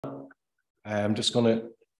I'm just going to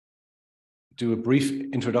do a brief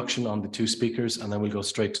introduction on the two speakers, and then we'll go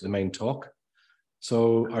straight to the main talk.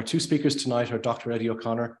 So our two speakers tonight are Dr. Eddie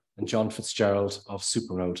O'Connor and John Fitzgerald of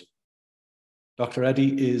Supernode. Dr.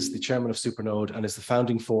 Eddie is the chairman of Supernode and is the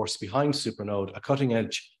founding force behind Supernode, a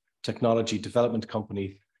cutting-edge technology development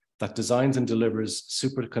company that designs and delivers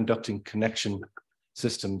superconducting connection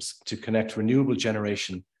systems to connect renewable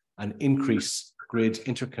generation and increase grid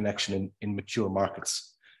interconnection in mature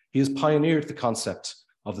markets. He has pioneered the concept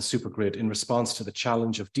of the supergrid in response to the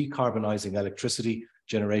challenge of decarbonising electricity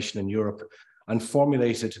generation in Europe, and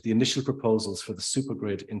formulated the initial proposals for the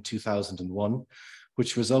supergrid in 2001,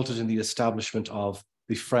 which resulted in the establishment of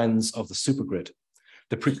the Friends of the Supergrid,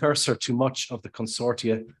 the precursor to much of the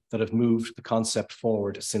consortia that have moved the concept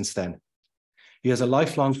forward since then. He has a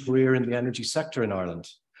lifelong career in the energy sector in Ireland,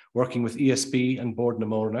 working with ESB and Bord na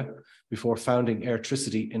Móna before founding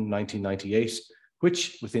Airtricity in 1998,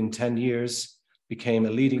 which within 10 years became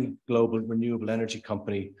a leading global renewable energy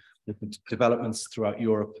company with developments throughout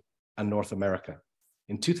Europe and North America.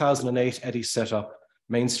 In 2008, Eddie set up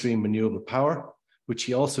Mainstream Renewable Power, which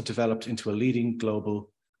he also developed into a leading global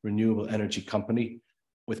renewable energy company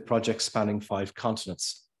with projects spanning 5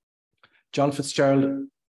 continents. John Fitzgerald,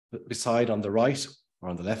 beside on the right, or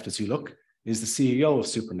on the left as you look, is the CEO of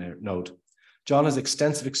Supernode. John has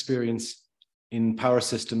extensive experience in power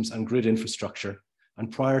systems and grid infrastructure, and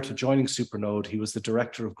prior to joining Supernode, he was the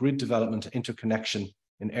Director of Grid Development Interconnection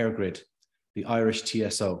in EirGrid, the Irish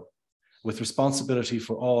TSO, with responsibility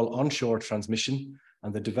for all onshore transmission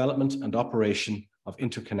and the development and operation of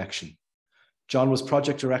interconnection. John was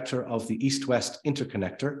project director of the East-West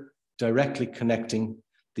Interconnector, directly connecting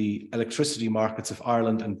the electricity markets of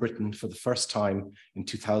Ireland and Britain for the first time in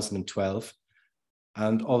 2012,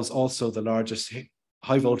 and was also the largest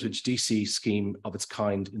high-voltage DC scheme of its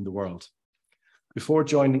kind in the world. Before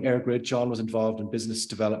joining EirGrid, John was involved in business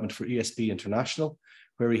development for ESB International,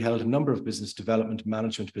 where he held a number of business development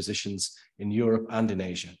management positions in Europe and in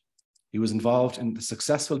Asia. He was involved in the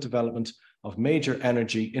successful development of major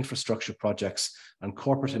energy infrastructure projects and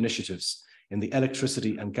corporate initiatives in the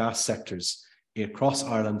electricity and gas sectors across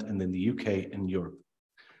Ireland and in the UK and Europe.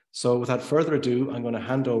 So without further ado, I'm going to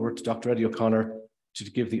hand over to Dr. Eddie O'Connor to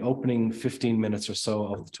give the opening 15 minutes or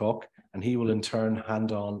so of the talk, and he will in turn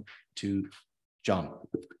hand on to John.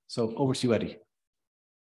 So over to you, Eddie.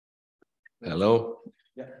 Hello.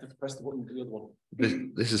 Yeah, just press the button, the other one.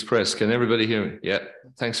 This is press. Can everybody hear me? Yeah.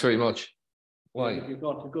 Thanks very much. Why? You're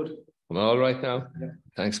good. I'm all right now? Yeah.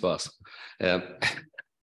 Thanks, boss.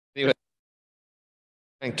 Anyway,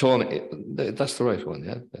 thank Tony. That's the right one,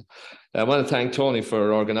 yeah. I want to thank Tony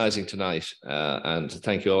for organising tonight, and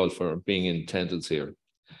thank you all for being in attendance here.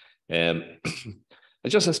 I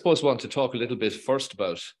suppose, want to talk a little bit first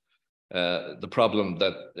about the problem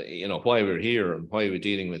that, why we're here and why we're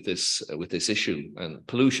dealing with this issue. And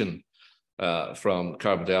pollution from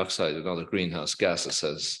carbon dioxide and other greenhouse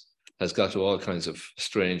gases has got to all kinds of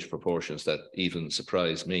strange proportions that even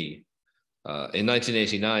surprise me. In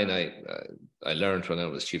 1989, I learned when I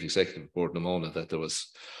was chief executive of Bord na Móna that there was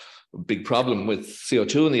a big problem with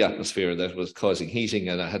CO2 in the atmosphere that was causing heating,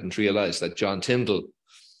 and I hadn't realized that John Tyndall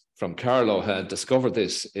from Carlow had discovered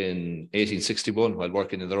this in 1861 while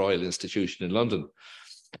working in the Royal Institution in London.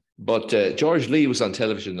 But George Lee was on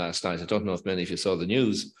television last night. I don't know if many of you saw the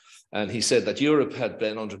news. And he said that Europe had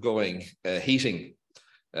been undergoing heating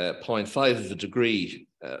 0.5 of a degree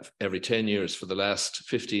every 10 years for the last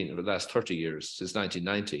 15 or the last 30 years, since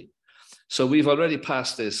 1990. So we've already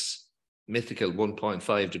passed this mythical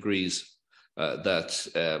 1.5 degrees that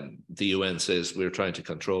the UN says we're trying to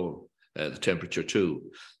control the temperature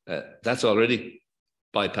to. That's already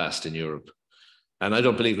bypassed in Europe. And I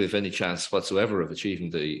don't believe we have any chance whatsoever of achieving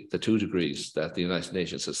the 2 degrees that the United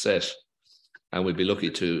Nations has set. And we'd be lucky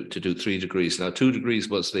to do 3 degrees. Now, 2 degrees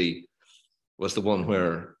was the one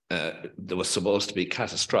where there was supposed to be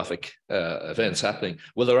catastrophic events happening.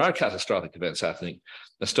 Well, there are catastrophic events happening.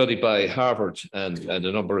 A study by Harvard and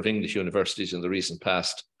a number of English universities in the recent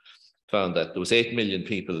past found that there was 8 million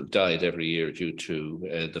people died every year due to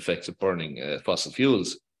the effects of burning fossil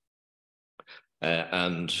fuels.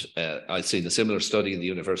 And I'd seen a similar study in the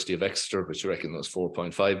University of Exeter, which reckoned was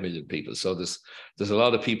 4.5 million people. So there's a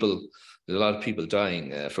lot of people. There's a lot of people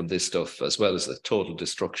dying from this stuff, as well as the total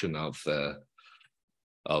destruction of,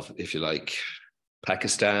 if you like,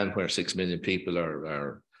 Pakistan, where 6 million people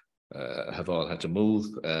have all had to move,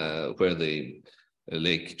 where the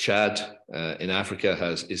Lake Chad in Africa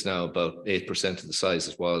is now about 8% of the size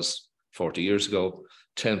it was 40 years ago,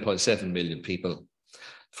 10.7 million people.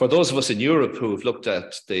 For those of us in Europe who have looked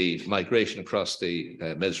at the migration across the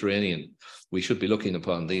Mediterranean, we should be looking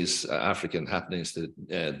upon these African happenings,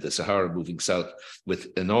 the Sahara moving south,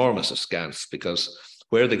 with enormous askance, because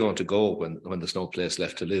where are they going to go when there's no place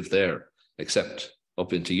left to live there except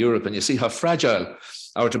up into Europe? And you see how fragile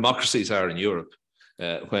our democracies are in Europe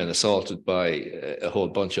when assaulted by a whole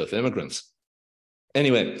bunch of immigrants.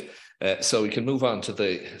 Anyway, so we can move on to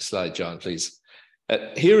the slide, John, please.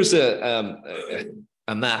 Here's a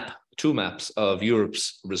map, two maps of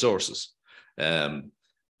Europe's resources. On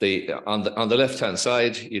the left-hand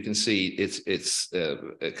side, you can see it's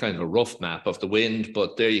a kind of a rough map of the wind,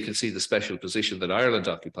 but there you can see the special position that Ireland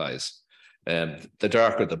occupies. The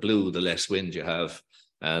darker the blue, the less wind you have,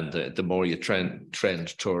 and the more you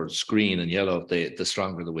trend towards green and yellow, the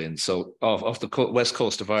stronger the wind. So off the west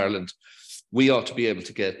coast of Ireland, we ought to be able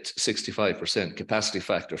to get 65% capacity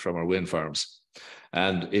factor from our wind farms.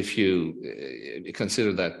 And if you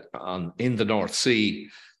consider that in the North Sea,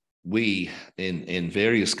 we, in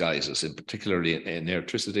various guises, in particularly in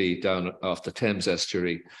electricity down off the Thames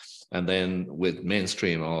estuary, and then with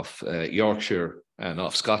mainstream off Yorkshire and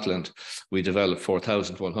off Scotland, we developed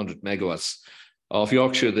 4,100 megawatts. Off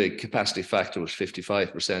Yorkshire, the capacity factor was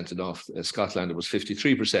 55%, and off Scotland, it was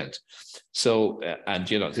 53%. So,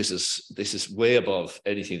 and you know, this is way above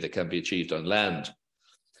anything that can be achieved on land.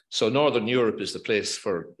 So Northern Europe is the place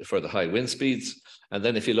for the high wind speeds. And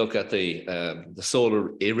then if you look at the solar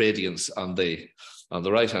irradiance on the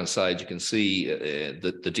right-hand side, you can see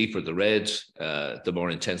the deeper the red, the more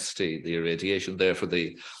intensity the irradiation there. For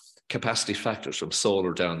the capacity factors from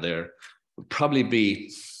solar down there would probably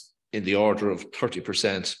be in the order of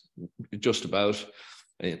 30%, just about.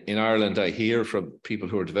 In Ireland, I hear from people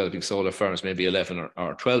who are developing solar farms, maybe 11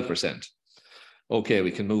 or 12%. Okay,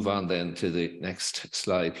 we can move on then to the next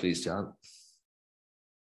slide, please, John.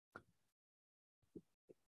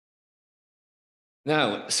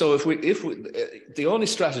 Now, so if we the only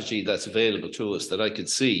strategy that's available to us that I could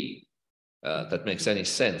see that makes any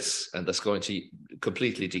sense and that's going to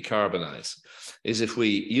completely decarbonize is if we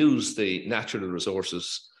use the natural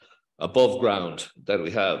resources above ground that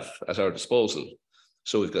we have at our disposal.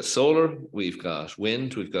 So we've got solar, we've got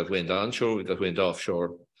wind onshore, we've got wind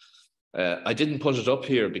offshore. I didn't put it up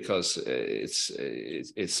here because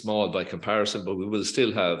it's small by comparison, but we will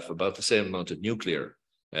still have about the same amount of nuclear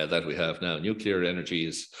that we have now. Nuclear energy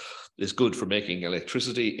is good for making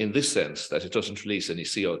electricity in this sense that it doesn't release any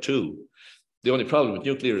CO2. The only problem with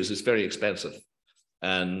nuclear is it's very expensive,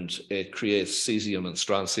 and it creates cesium and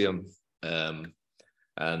strontium,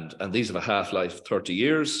 and these have a half-life of 30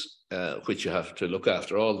 years, which you have to look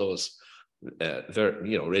after all those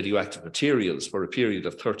radioactive materials for a period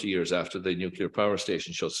of 30 years after the nuclear power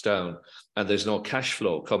station shuts down, and there's no cash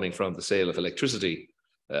flow coming from the sale of electricity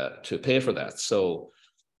to pay for that. So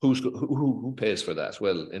who pays for that?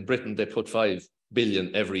 Well, in Britain, they put 5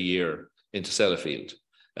 billion every year into Sellafield,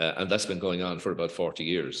 and that's been going on for about 40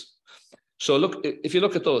 years. So look, if you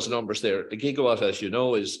look at those numbers there, a gigawatt, as you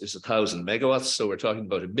know, is 1,000 megawatts. So we're talking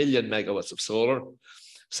about 1 million megawatts of solar,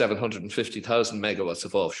 750,000 megawatts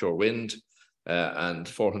of offshore wind, and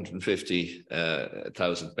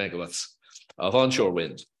 450,000 megawatts of onshore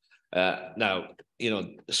wind. Now,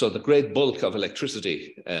 so the great bulk of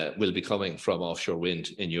electricity will be coming from offshore wind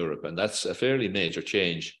in Europe, and that's a fairly major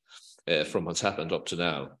change from what's happened up to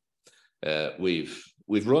now.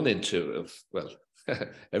 We've run into, well,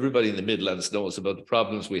 everybody in the Midlands knows about the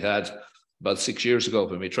problems we had about 6 years ago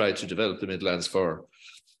when we tried to develop the Midlands to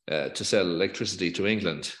sell electricity to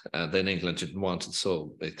England, and then England didn't want it,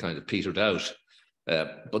 so it kind of petered out.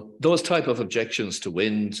 But those type of objections to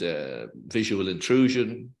wind, visual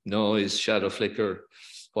intrusion, noise, shadow flicker,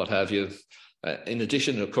 what have you, in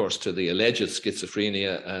addition, of course, to the alleged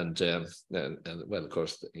schizophrenia and well, of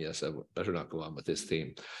course, yes, I better not go on with this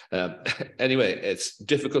theme. Anyway, it's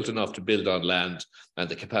difficult enough to build on land, and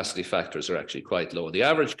the capacity factors are actually quite low. The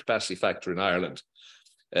average capacity factor in Ireland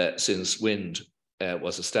since wind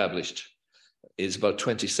was established is about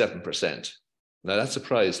 27%. Now that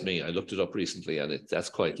surprised me. I looked it up recently, and that's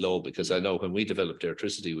quite low, because I know when we developed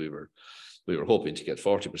electricity, we were hoping to get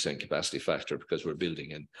 40% capacity factor because we're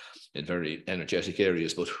building in very energetic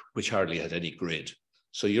areas, but which hardly had any grid.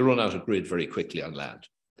 So you run out of grid very quickly on land.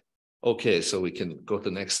 Okay, so we can go to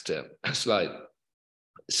the next slide.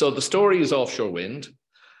 So the story is offshore wind.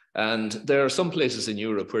 And there are some places in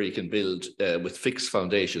Europe where you can build with fixed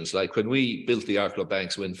foundations. Like when we built the Arklow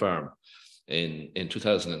Banks wind farm in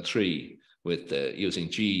 2003 with using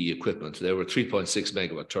GE equipment, there were 3.6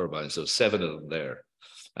 megawatt turbines. There were 7 of them there.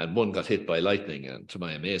 And one got hit by lightning, and to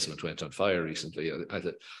my amazement went on fire recently.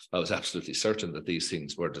 I was absolutely certain that these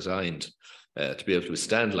things were designed to be able to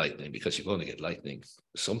withstand lightning, because you're going to get lightning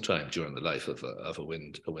sometime during the life of a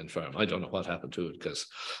wind farm. I don't know what happened to it because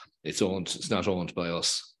it's not owned by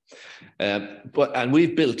us. And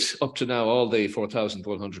we've built up to now all the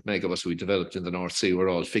 4,100 megawatts we developed in the North Sea were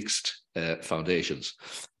all fixed foundations.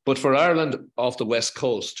 But for Ireland off the west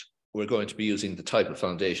coast, we're going to be using the type of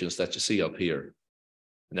foundations that you see up here.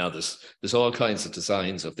 Now, there's all kinds of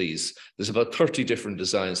designs of these. There's about 30 different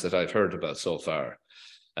designs that I've heard about so far.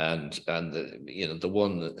 And the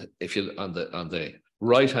one, if you on the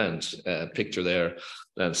right hand picture there,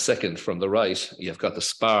 and second from the right, you've got the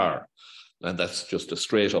spar, and that's just a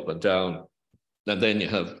straight up and down. And then you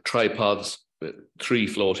have tripods, 3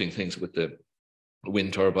 floating things with the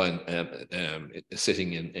wind turbine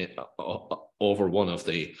sitting in over one of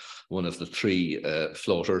the 3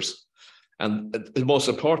 floaters. And the most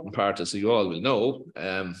important part, as you all will know,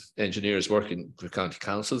 engineers working for county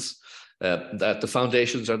councils, that the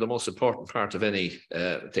foundations are the most important part of any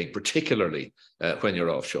thing, particularly when you're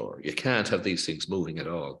offshore. You can't have these things moving at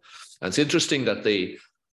all. And it's interesting that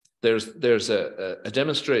there's a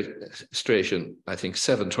demonstration, I think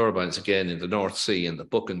 7 turbines again in the North Sea in the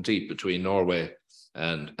Buchan Deep between Norway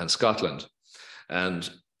and Scotland. And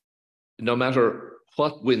no matter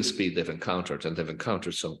what wind speed they've encountered, and they've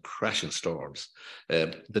encountered some crashing storms,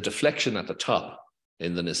 the deflection at the top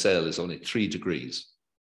in the nacelle is only 3 degrees.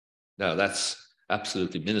 Now, that's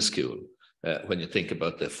absolutely minuscule when you think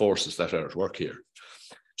about the forces that are at work here.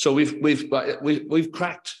 So we've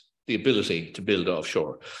cracked the ability to build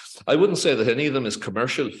offshore. I wouldn't say that any of them is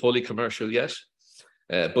fully commercial yet,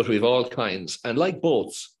 but we've all kinds. And like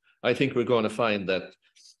boats, I think we're going to find that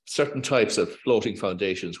certain types of floating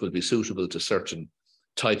foundations will be suitable to certain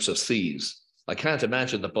types of seas. I can't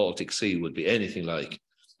imagine the Baltic Sea would be anything like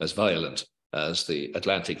as violent as the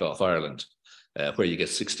Atlantic off Ireland, where you get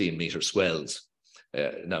 16-meter swells.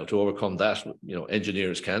 Now, to overcome that,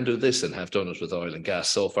 engineers can do this and have done it with oil and gas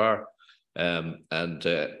so far.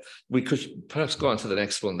 We could perhaps go on to the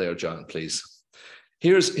next one there, John, please.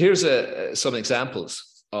 Here's some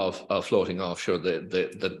examples of floating offshore.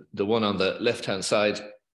 The one on the left-hand side,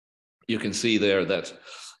 you can see there that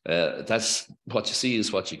that's what you see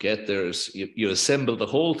is what you get. You assemble the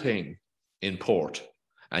whole thing in port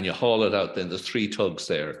and you haul it out. Then there's 3 tugs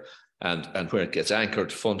there, and where it gets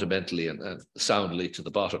anchored fundamentally and soundly to the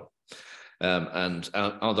bottom. And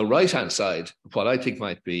on the right-hand side, what I think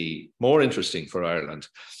might be more interesting for Ireland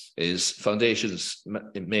is foundations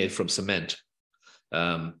made from cement.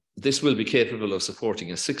 This will be capable of supporting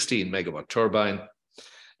a 16-megawatt turbine.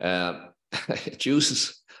 It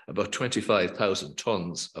uses about 25,000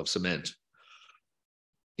 tons of cement.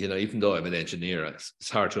 Even though I'm an engineer, it's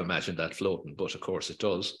hard to imagine that floating, but of course it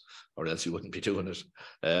does, or else you wouldn't be doing it.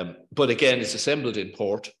 But again, it's assembled in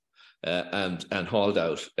port and hauled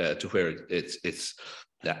out to where it's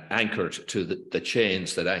anchored to the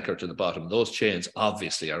chains that anchor to the bottom. Those chains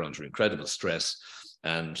obviously are under incredible stress,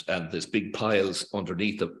 and there's big piles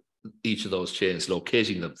underneath each of those chains,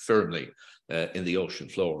 locating them firmly in the ocean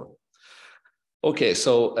floor. Okay,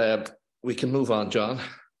 so we can move on, John.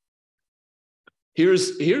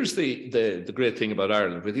 Here's the great thing about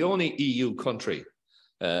Ireland. We're the only EU country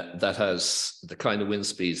that has the kind of wind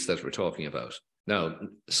speeds that we're talking about. Now,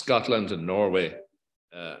 Scotland and Norway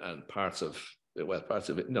and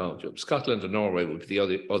Scotland and Norway would be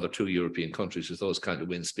the other 2 European countries with those kind of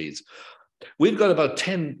wind speeds. We've got about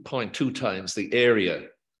 10.2 times the area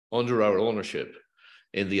under our ownership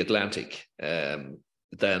in the Atlantic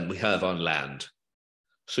than we have on land.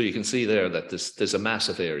 So you can see there that there's a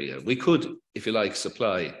massive area. We could, if you like,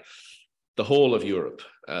 supply the whole of Europe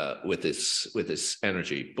with this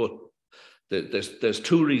energy, but there's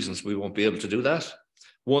 2 reasons we won't be able to do that.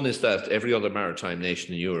 One is that every other maritime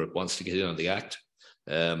nation in Europe wants to get in on the act.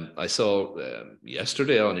 I saw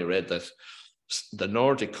yesterday, I only read that the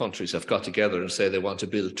Nordic countries have got together and say they want to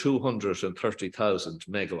build 230,000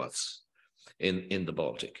 megawatts in the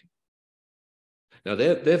Baltic. Now,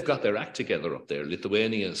 they've got their act together up there.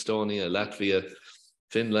 Lithuania, Estonia, Latvia,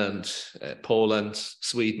 Finland, Poland,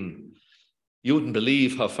 Sweden. You wouldn't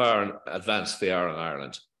believe how far advanced they are in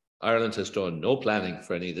Ireland. Ireland has done no planning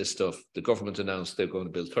for any of this stuff. The government announced they're going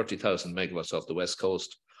to build 30,000 megawatts off the west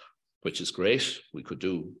coast, which is great. We could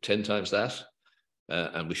do 10 times that.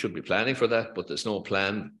 And we should be planning for that, but there's no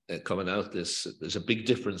plan coming out. There's a big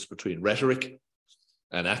difference between rhetoric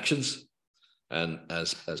and actions. And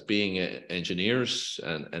as being engineers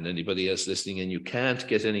and anybody else listening in, you can't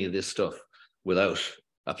get any of this stuff without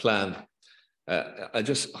a plan. I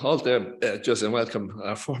just halt there and welcome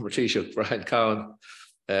our former Taoiseach, Brian Cowan.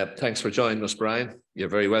 Thanks for joining us, Brian. You're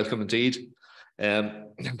very welcome indeed.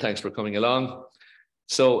 Thanks for coming along.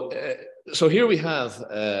 So so here we have,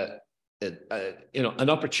 an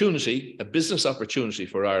opportunity, a business opportunity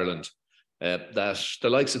for Ireland that the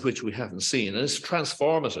likes of which we haven't seen, and it's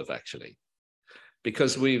transformative actually,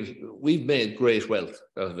 because we've made great wealth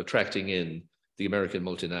out of attracting in the American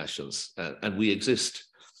multinationals, and we exist.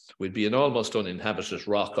 We'd be an almost uninhabited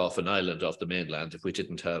rock off an island off the mainland if we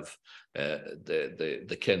didn't have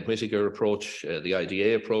the Ken Whittaker approach, the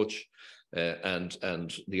IDA approach,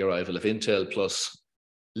 and the arrival of Intel, plus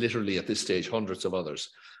literally at this stage hundreds of others,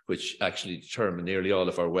 which actually determine nearly all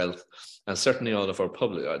of our wealth, and certainly all of our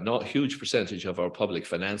public, not a huge percentage of our public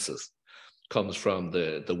finances comes from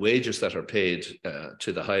the wages that are paid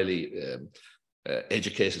to the highly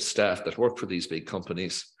educated staff that work for these big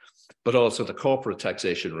companies, but also the corporate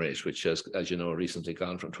taxation rate, which has, as you know, recently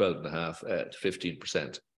gone from 12.5% to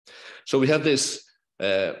 15%. So we have this,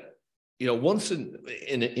 once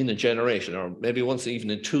in a generation, or maybe once even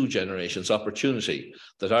in 2 generations, opportunity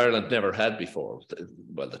that Ireland never had before.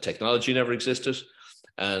 Well, the technology never existed,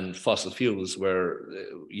 and fossil fuels were,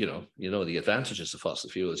 the advantages of fossil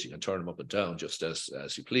fuels. You can turn them up and down just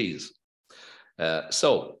as you please.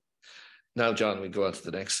 So now, John, we go on to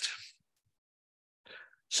the next.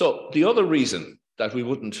 So the other reason that we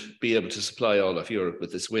wouldn't be able to supply all of Europe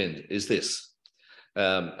with this wind is this.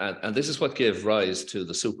 And this is what gave rise to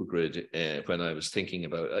the Supergrid when I was thinking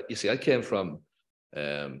about, you see, I came from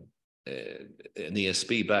an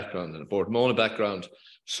ESB background and a Bord Mona background.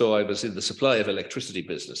 So I was in the supply of electricity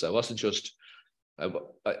business. I wasn't just, I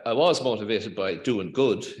was motivated by doing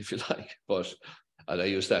good, if you like, and I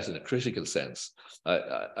use that in a critical sense.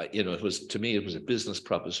 It was, to me, it was a business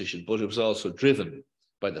proposition, but it was also driven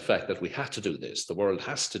by the fact that we had to do this. The world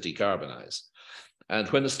has to decarbonize. And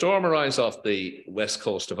when a storm arrives off the west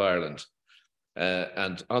coast of Ireland,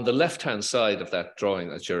 and on the left-hand side of that drawing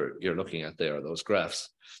that you're looking at there, those graphs,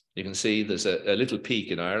 you can see there's a little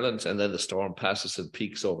peak in Ireland, and then the storm passes and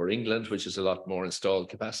peaks over England, which is a lot more installed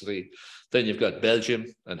capacity. Then you've got Belgium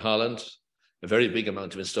and Holland, a very big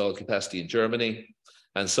amount of installed capacity in Germany,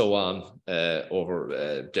 and so on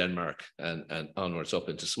over Denmark and onwards up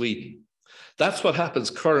into Sweden. That's what happens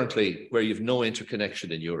currently where you've no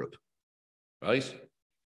interconnection in Europe, right?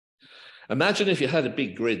 Imagine if you had a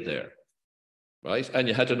big grid there, right? And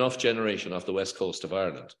you had enough generation off the west coast of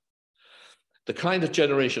Ireland. The kind of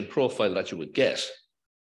generation profile that you would get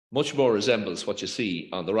much more resembles what you see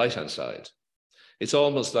on the right-hand side. It's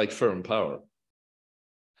almost like firm power.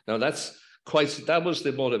 Now that was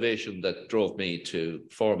the motivation that drove me to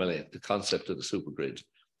formulate the concept of the Supergrid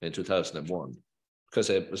in 2001, because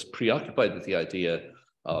I was preoccupied with the idea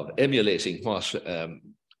of emulating what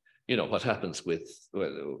happens with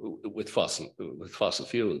fossil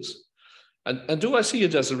fuels. And do I see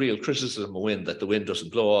it as a real criticism of wind, that the wind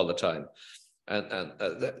doesn't blow all the time? And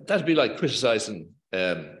that'd be like criticizing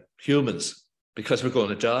humans because we're going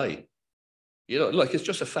to die. It's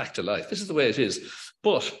just a fact of life. This is the way it is.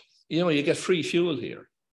 But, you get free fuel here.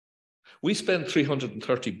 We spend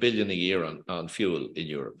 330 billion a year on fuel in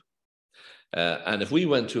Europe. And if we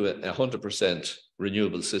went to a 100%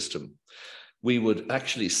 renewable system, we would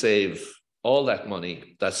actually save all that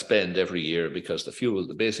money that's spent every year, because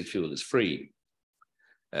the basic fuel is free.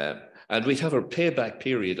 And we'd have a payback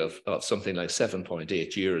period of something like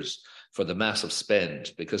 7.8 years for the massive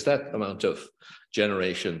spend, because that amount of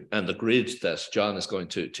generation and the grid that John is going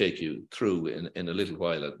to take you through in a little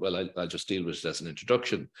while, well, I'll just deal with it as an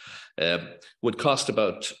introduction, would cost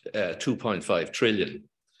about 2.5 trillion.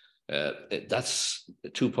 That's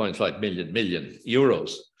 2.5 million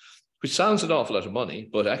euros, which sounds an awful lot of money,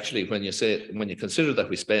 but actually when you consider that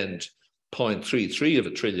we spend 0.33 of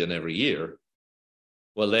a trillion every year,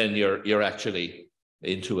 well, then you're actually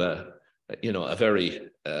into a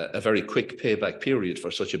very quick payback period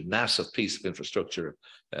for such a massive piece of infrastructure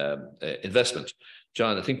investment.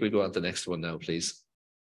 John, I think we go on to the next one now, please.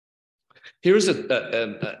 Here's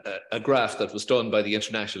a graph that was done by the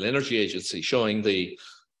International Energy Agency showing the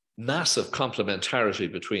massive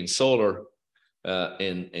complementarity between solar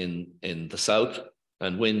in the south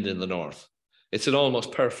and wind in the north. It's an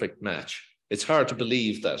almost perfect match. It's hard to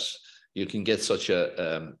believe that you can get such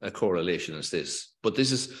a correlation as this, but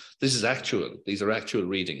this is actual. These are actual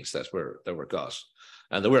readings that were got,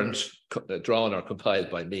 and they weren't drawn or compiled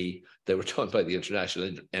by me. They were done by the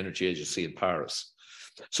International Energy Agency in Paris.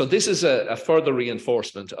 So this is a further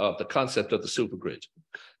reinforcement of the concept of the supergrid,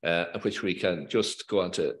 which we can just go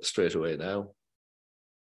on to straight away now.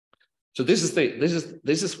 So this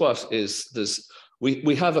is what is this.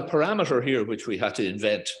 We have a parameter here which we had to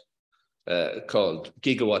invent called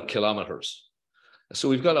gigawatt kilometers. So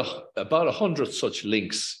we've got about 100 such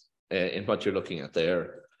links in what you're looking at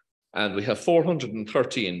there. And we have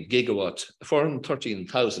 413,000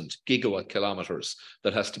 gigawatt kilometers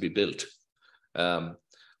that has to be built.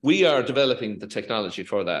 We are developing the technology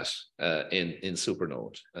for that in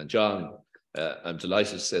Supernode. And John, I'm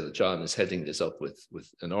delighted to say that John is heading this up with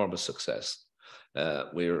enormous success.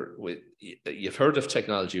 You've heard of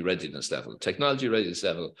technology readiness level. Technology readiness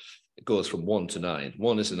level goes from 1 to 9.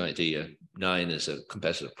 1 is an idea, 9 is a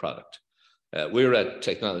competitive product. We're at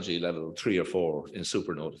technology level 3 or 4 in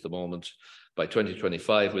Supernode at the moment. By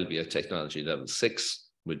 2025, we'll be at technology level 6.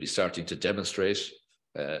 We'll be starting to demonstrate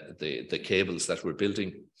the cables that we're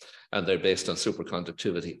building, and they're based on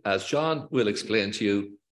superconductivity, as John will explain to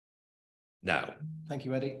you now. Thank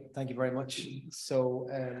you, Eddie. Thank you very much. So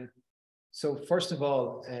first of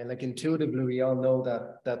all, like intuitively, we all know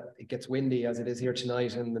that it gets windy as it is here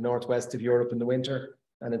tonight in the northwest of Europe in the winter,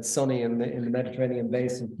 and it's sunny in the Mediterranean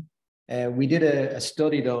basin. We did a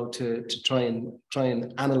study though to try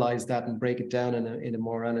and analyze that and break it down in a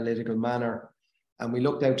more analytical manner. And we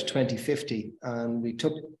looked out to 2050, and we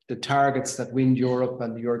took the targets that Wind Europe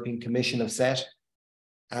and the European Commission have set,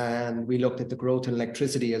 and we looked at the growth in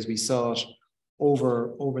electricity as we saw it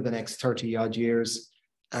over the next 30 odd years.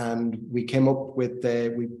 And we came up with,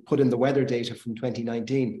 we put in the weather data from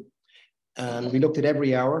 2019, and we looked at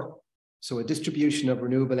every hour. So a distribution of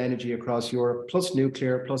renewable energy across Europe, plus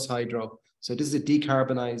nuclear, plus hydro. So this is a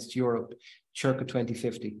decarbonised Europe, circa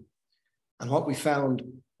 2050. And what we found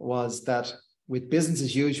was that with business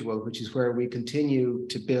as usual, which is where we continue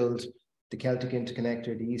to build the Celtic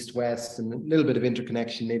interconnector, the East-West, and a little bit of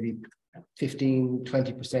interconnection, maybe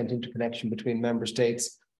 15–20% interconnection between member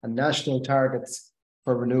states, and national targets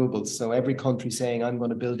for renewables. So every country saying, I'm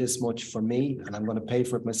going to build this much for me, and I'm going to pay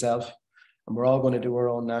for it myself. And we're all going to do our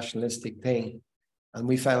own nationalistic thing. And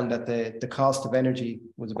we found that the cost of energy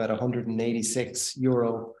was about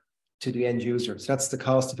 €186 to the end user. So that's the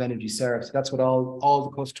cost of energy served. So that's what all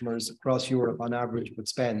the customers across Europe on average would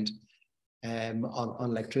spend on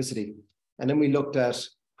electricity. And then we looked at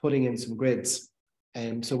putting in some grids.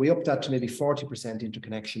 So we upped that to maybe 40%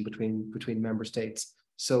 interconnection between member states.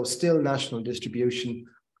 So still national distribution,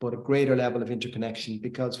 but a greater level of interconnection,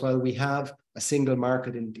 because while we have a single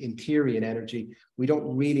market in theory in energy, we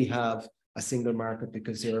don't really have a single market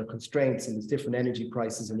because there are constraints and there's different energy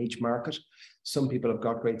prices in each market. Some people have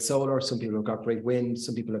got great solar, some people have got great wind,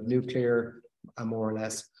 some people have nuclear, and more or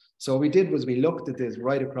less. So what we did was we looked at this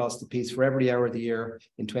right across the piece for every hour of the year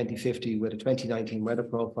in 2050 with a 2019 weather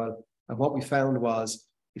profile. And what we found was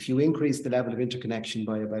if you increase the level of interconnection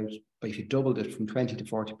if you doubled it from 20 to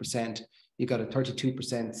 40%, you got a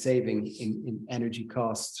 32% saving in energy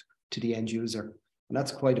costs to the end user. And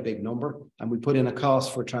that's quite a big number. And we put in a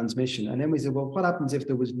cost for transmission. And then we said, well, what happens if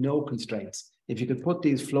there was no constraints? If you could put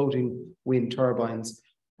these floating wind turbines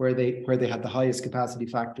where they have the highest capacity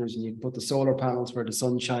factors, and you can put the solar panels where the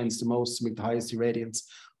sun shines the most with the highest irradiance,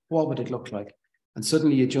 what would it look like? And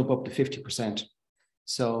suddenly you jump up to 50%.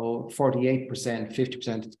 So 48%,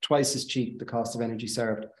 50%, twice as cheap the cost of energy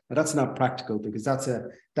served. Now that's not practical because that's an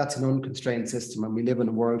unconstrained system, and we live in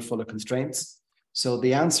a world full of constraints. So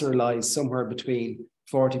the answer lies somewhere between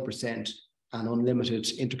 40% and unlimited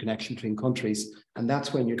interconnection between countries. And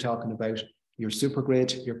that's when you're talking about your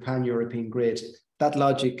supergrid, your pan-European grid. That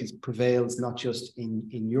logic prevails not just in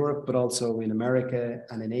Europe, but also in America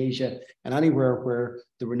and in Asia, and anywhere where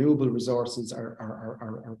the renewable resources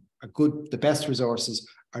are good. The best resources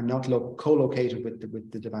are not co-located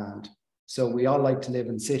with the demand. So we all like to live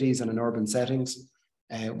in cities and in urban settings.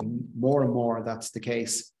 More and more that's the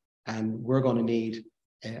case. And we're going to need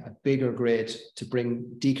a bigger grid to bring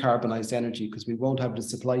decarbonised energy, because we won't have the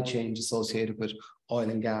supply chains associated with oil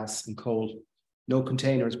and gas and coal. No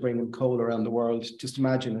containers bringing coal around the world. Just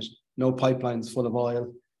imagine it. No pipelines full of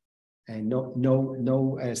oil, and no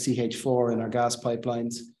CH4 in our gas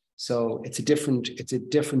pipelines. So it's a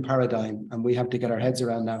different paradigm, and we have to get our heads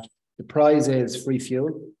around that. The prize is free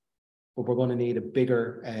fuel, but we're going to need a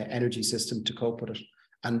bigger energy system to cope with it.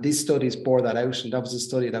 And these studies bore that out. And that was a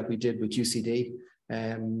study that we did with UCD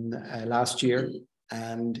last year.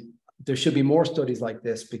 And there should be more studies like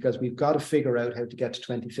this, because we've got to figure out how to get to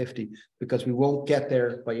 2050, because we won't get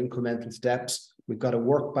there by incremental steps. We've got to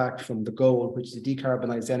work back from the goal, which is a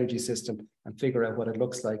decarbonised energy system, and figure out what it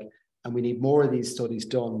looks like. And we need more of these studies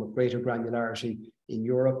done with greater granularity in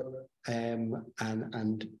Europe. And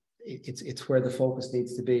it's where the focus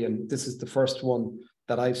needs to be. And this is the first one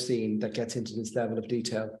that I've seen that gets into this level of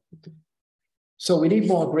detail. So we need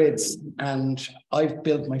more grids, and I've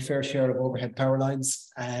built my fair share of overhead power lines,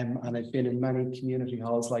 and I've been in many community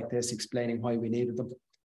halls like this explaining why we needed them.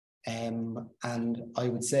 And I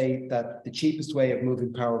would say that the cheapest way of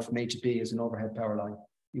moving power from A to B is an overhead power line.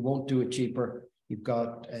 You won't do it cheaper. You've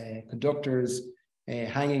got conductors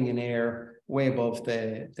hanging in air way above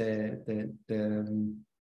the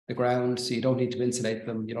ground, so you don't need to insulate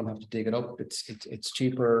them. You don't have to dig it up. It's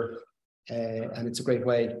cheaper, and it's a great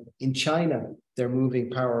way. In China, they're moving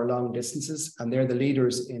power long distances, and they're the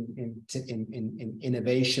leaders in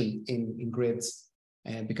innovation in grids,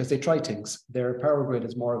 because they try things. Their power grid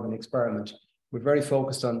is more of an experiment. We're very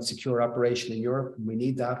focused on secure operation in Europe, and we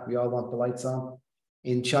need that. We all want the lights on.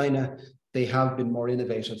 In China, they have been more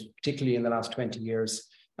innovative, particularly in the last 20 years.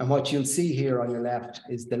 And what you'll see here on your left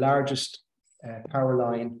is the largest power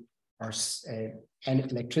line or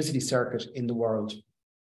electricity circuit in the world.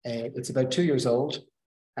 It's about 2 years old,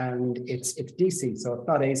 and it's DC, so it's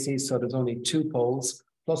not AC, so there's only 2 poles,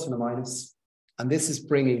 plus and a minus. And this is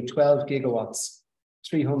bringing 12 gigawatts,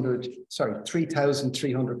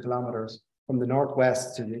 3,300 kilometers from the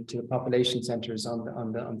northwest to the population centers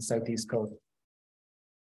on the southeast coast.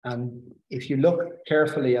 And if you look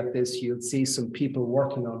carefully at this, you'll see some people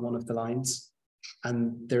working on one of the lines,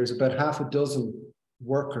 and there's about half a dozen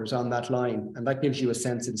workers on that line, and that gives you a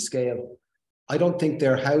sense of the scale. I don't think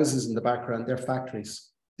they're houses in the background, they're factories.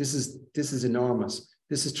 This is enormous.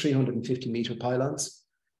 This is 350-meter pylons.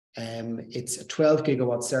 It's a 12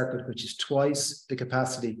 gigawatt circuit, which is twice the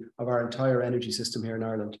capacity of our entire energy system here in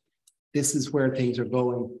Ireland. This is where things are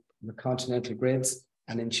going in the continental grids,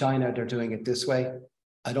 and in China, they're doing it this way.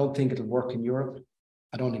 I don't think it'll work in Europe.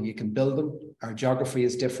 I don't think you can build them. Our geography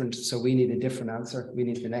is different, so we need a different answer. We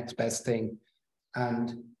need the next best thing.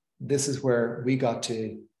 And this is where we got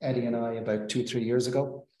to, Eddie and I, about 2-3 years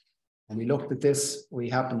ago. And we looked at this.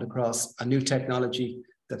 We happened across a new technology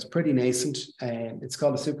that's pretty nascent, and it's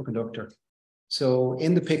called a superconductor. So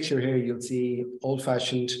in the picture here, you'll see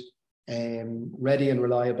old-fashioned, ready and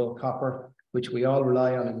reliable copper, which we all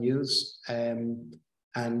rely on and use.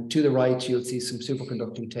 And to the right, you'll see some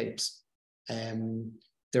superconducting tapes.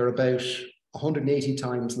 They're about 180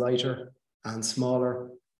 times lighter and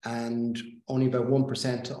smaller, and only about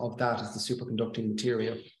 1% of that is the superconducting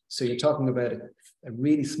material. So you're talking about a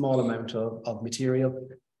really small amount of material.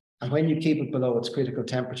 And when you keep it below its critical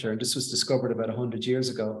temperature, and this was discovered about 100 years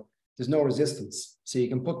ago, there's no resistance. So you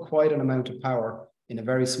can put quite an amount of power in a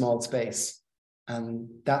very small space. And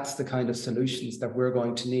that's the kind of solutions that we're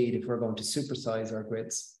going to need if we're going to supersize our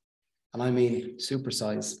grids. And I mean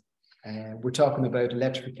supersize. We're talking about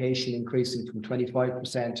electrification increasing from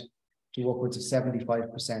 25% to upwards of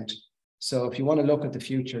 75%. So if you want to look at the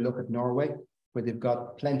future, look at Norway, where they've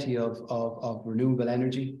got plenty of renewable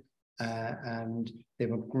energy, and they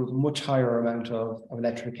have a much higher amount of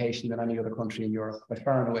electrification than any other country in Europe, by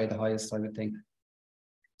far and away the highest, I would think.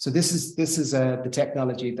 So this is the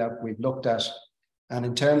technology that we've looked at. And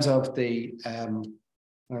in terms of the, I'm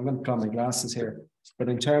going to put on my glasses here, but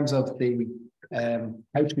in terms of the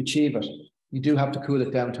how to achieve it, you do have to cool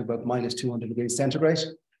it down to about minus 200 degrees centigrade.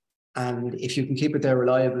 And if you can keep it there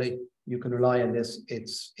reliably, you can rely on this.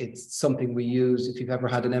 It's something we use. If you've ever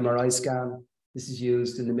had an MRI scan, this is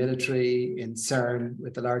used in the military, in CERN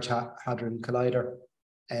with the Large Hadron Collider.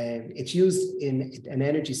 It's used in an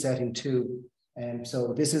energy setting too.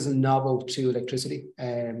 So this isn't novel to electricity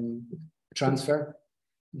transfer.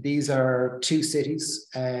 These are 2 cities,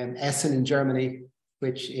 Essen in Germany,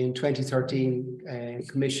 which in 2013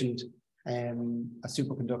 commissioned a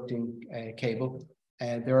superconducting cable.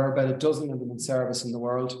 There are about a dozen of them in service in the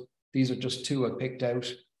world. These are just 2 I picked out.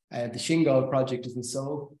 The Shingal project is in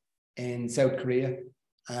Seoul in South Korea.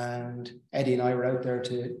 And Eddie and I were out there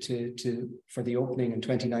for the opening in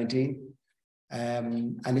 2019.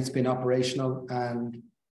 And it's been operational. And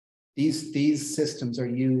these systems are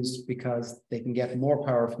used because they can get more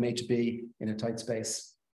power from A to B in a tight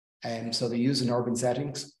space. And so they use in urban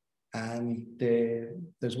settings. And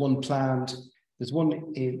there's one planned, there's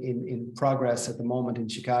one in progress at the moment in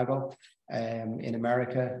Chicago, in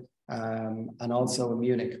America, and also in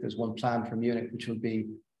Munich. There's one planned for Munich, which will be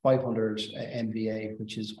 500 MVA,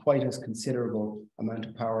 which is quite a considerable amount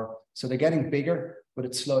of power. So they're getting bigger, but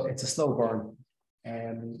it's slow. It's a slow burn.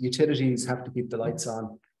 Utilities have to keep the lights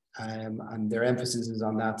on, and their emphasis is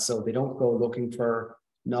on that. So they don't go looking for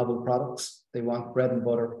novel products. They want bread and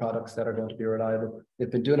butter products that are going to be reliable.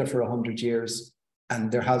 They've been doing it for 100 years,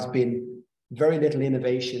 and there has been very little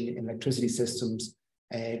innovation in electricity systems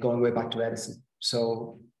going way back to Edison.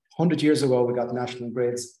 So 100 years ago, we got national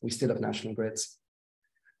grids. We still have national grids.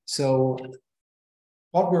 So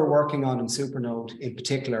what we're working on in Supernode in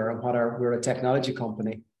particular, and we're a technology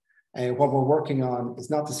company, what we're working on is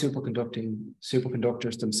not the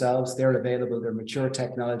superconductors themselves. They're available, they're mature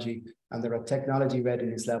technology, and they're at technology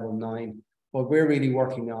readiness level 9. What we're really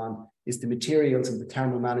working on is the materials and the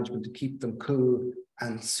thermal management to keep them cool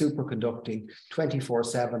and superconducting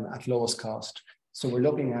 24/7 at lowest cost. So we're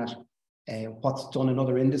looking at what's done in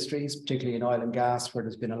other industries, particularly in oil and gas, where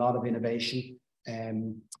there's been a lot of innovation.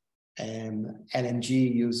 LNG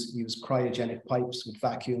use cryogenic pipes with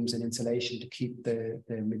vacuums and insulation to keep the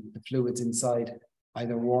fluids inside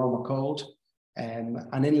either warm or cold.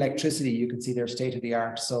 And in electricity, you can see they're state of the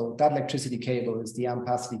art. So that electricity cable is the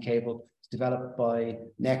ampacity cable developed by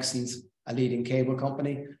Nexans, a leading cable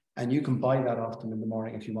company. And you can buy that off them in the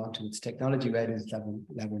morning if you want to. It's technology ready, it's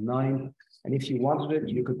level 9. And if you wanted it,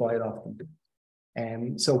 you could buy it off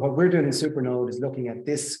them. So what we're doing in Supernode is looking at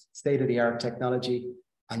this state-of-the-art technology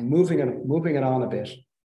and moving it on a bit,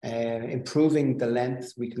 improving the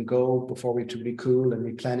length we can go before we have to recool and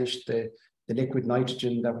replenish the liquid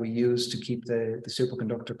nitrogen that we use to keep the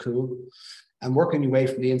superconductor cool. And working your way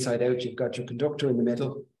from the inside out, you've got your conductor in the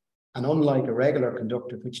middle. And unlike a regular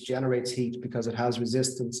conductor, which generates heat because it has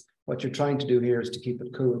resistance, what you're trying to do here is to keep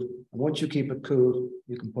it cool. And once you keep it cool,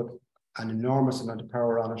 you can put an enormous amount of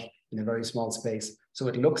power on it in a very small space. So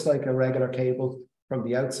it looks like a regular cable from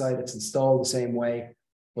the outside. It's installed the same way,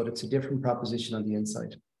 but it's a different proposition on the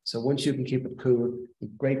inside. So once you can keep it cool,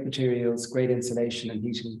 with great materials, great insulation and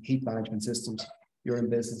heat management systems, you're in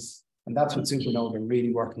business. And that's what Supernode are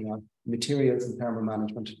really working on, materials and thermal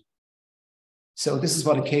management. So this is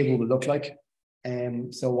what a cable will look like.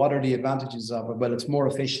 So what are the advantages of it? Well, it's more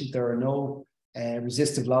efficient. There are no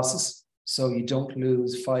resistive losses. So you don't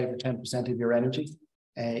lose 5 or 10% of your energy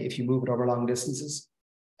if you move it over long distances.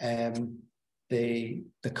 The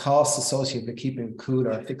costs associated with keeping it cool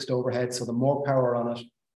are fixed overhead. So the more power on it,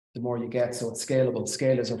 the more you get. So it's scalable.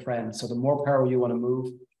 Scale is our friend. So the more power you want to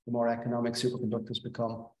move, the more economic superconductors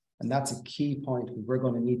become. And that's a key point. We're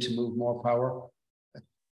going to need to move more power,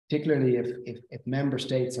 particularly if member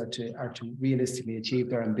states are to realistically achieve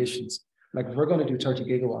their ambitions. Like if we're going to do 30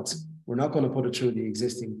 gigawatts, we're not going to put it through the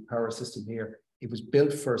existing power system here. It was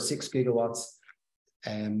built for 6 gigawatts,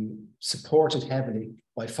 supported heavily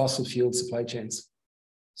by fossil fuel supply chains.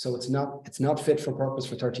 So it's not fit for purpose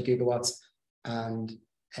for 30 gigawatts. And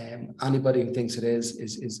anybody who thinks it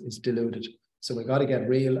is deluded. So we got to get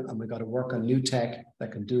real and we got to work on new tech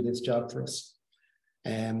that can do this job for us.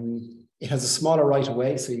 It has a smaller right of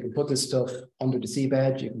way, so you can put this stuff under the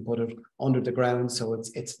seabed, you can put it under the ground, so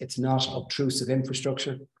it's not obtrusive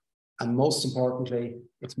infrastructure. And most importantly,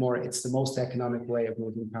 it's the most economic way of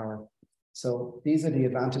moving power. So these are the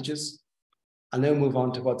advantages. I'll now move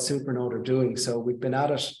on to what Supernode are doing. So we've been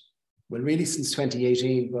at it, well, really since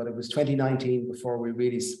 2018, but it was 2019 before we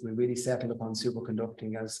really settled upon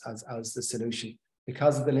superconducting as the solution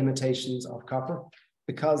because of the limitations of copper.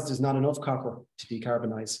 Because there's not enough copper to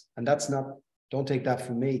decarbonize. And that's not, don't take that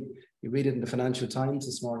from me. You read it in the Financial Times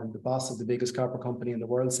this morning, the boss of the biggest copper company in the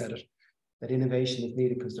world said it, that innovation is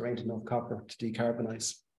needed because there ain't enough copper to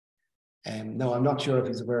decarbonize. No, I'm not sure if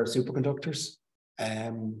he's aware of superconductors,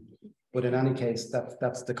 but in any case,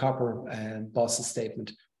 that's the copper boss's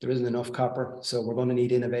statement. There isn't enough copper, so we're going to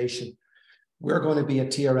need innovation. We're going to be at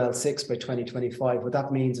TRL 6 by 2025. What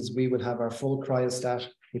that means is we will have our full cryostat,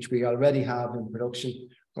 which we already have in production.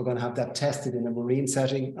 We're going to have that tested in a marine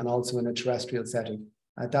setting and also in a terrestrial setting.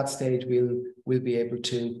 At that stage, we'll be able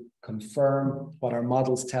to confirm what our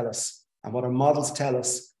models tell us. And what our models tell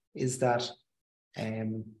us is that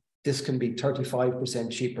this can be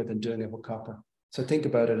 35% cheaper than doing it with copper. So think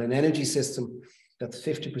about it, an energy system that's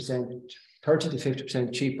 30 to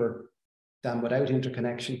 50% cheaper than without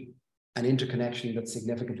interconnection, an interconnection that's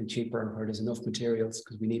significantly cheaper and where there's enough materials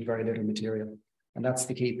because we need very little material. And that's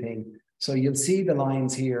the key thing. So you'll see the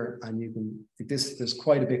lines here and you can, there's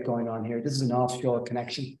quite a bit going on here. This is an offshore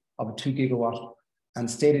connection of a 2 gigawatt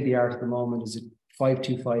and state of the art at the moment is a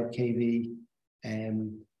 525 kV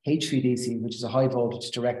HVDC, which is a high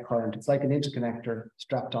voltage direct current. It's like an interconnector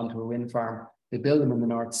strapped onto a wind farm. They build them in the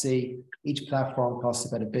North Sea. Each platform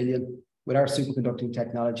costs about $1 billion. With our superconducting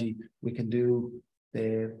technology, we can do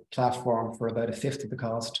the platform for about 1/5 of the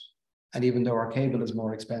cost. And even though our cable is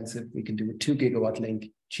more expensive, we can do a 2 gigawatt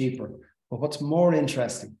link cheaper. But what's more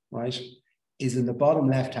interesting, right, is in the bottom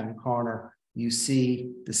left-hand corner, you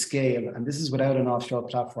see the scale. And this is without an offshore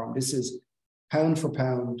platform. This is pound for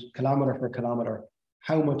pound, kilometer for kilometer,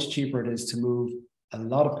 how much cheaper it is to move a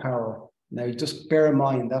lot of power. Now, just bear in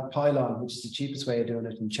mind that pylon, which is the cheapest way of doing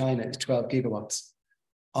it in China, is 12 gigawatts.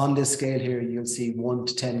 On this scale here, you'll see 1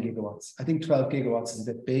 to 10 gigawatts. I think 12 gigawatts is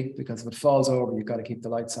a bit big because if it falls over, you've got to keep the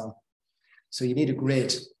lights on. So you need a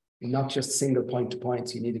grid, not just single point to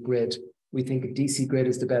points, you need a grid. We think a DC grid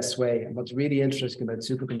is the best way. And what's really interesting about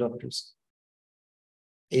superconductors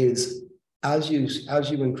is as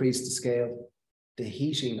you increase the scale, the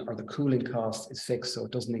heating or the cooling cost is fixed, so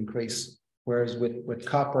it doesn't increase. Whereas with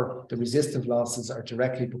copper, the resistive losses are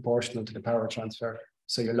directly proportional to the power transfer.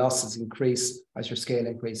 So your losses increase as your scale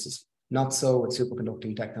increases. Not so with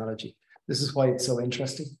superconducting technology. This is why it's so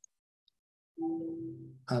interesting.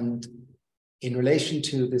 And in relation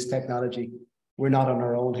to this technology, we're not on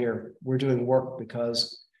our own here. We're doing work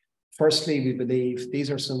because, firstly, we believe these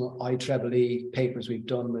are some IEEE papers we've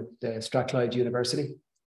done with Strathclyde University.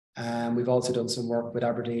 And we've also done some work with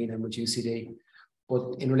Aberdeen and with UCD.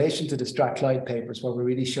 But in relation to the Strathclyde papers, what we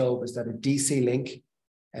really showed was that a DC link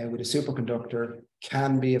with a superconductor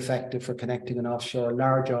can be effective for connecting an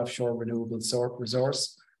large offshore renewable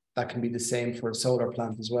resource. That can be the same for a solar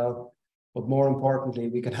plant as well. But more importantly,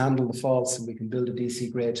 we can handle the faults and we can build a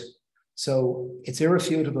DC grid. So it's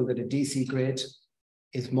irrefutable that a DC grid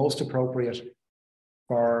is most appropriate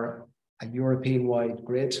for a European-wide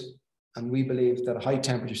grid. And we believe that a high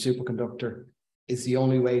temperature superconductor is the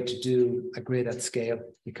only way to do a grid at scale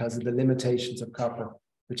because of the limitations of copper,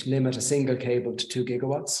 which limit a single cable to 2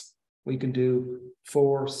 gigawatts. We can do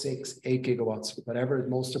 4, 6, 8 gigawatts, whatever is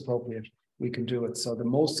most appropriate, we can do it. So the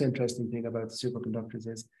most interesting thing about the superconductors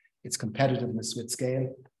is its competitiveness with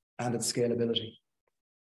scale and its scalability.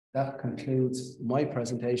 That concludes my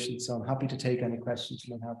presentation. So I'm happy to take any questions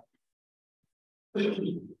you might have.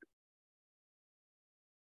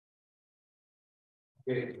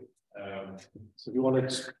 Okay. So if you want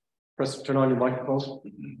to turn on your microphone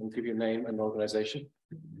and give your name and organization.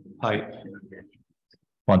 Hi.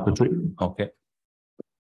 1, 2, 3. Okay.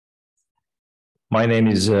 My name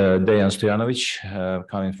is Dejan Stojanovic,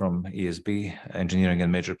 coming from ESB, Engineering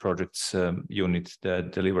and Major Projects unit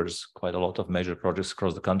that delivers quite a lot of major projects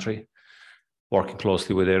across the country, working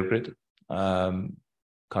closely with EirGrid,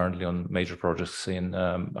 currently on major projects in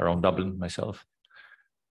around Dublin myself.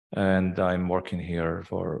 And I'm working here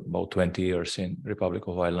for about 20 years in Republic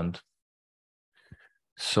of Ireland.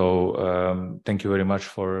 So thank you very much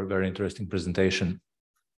for a very interesting presentation.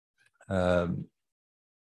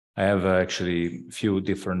 I have actually a few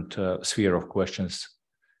different sphere of questions.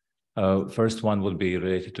 First one would be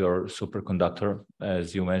related to our superconductor.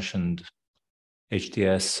 As you mentioned,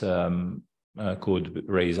 HTS could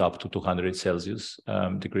raise up to 200 Celsius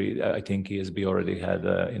degree. I think ESB already had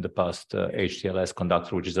in the past HTLS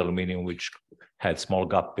conductor, which is aluminum, which had small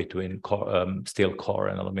gap between steel core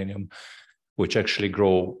and aluminum, which actually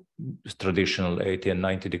grow traditional 80 and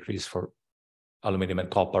 90 degrees for aluminum and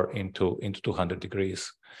copper into 200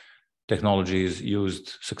 degrees. Technology is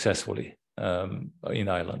used successfully in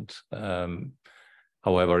Ireland.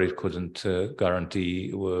 However, it couldn't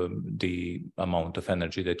guarantee the amount of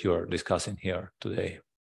energy that you are discussing here today.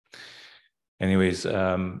 Anyways,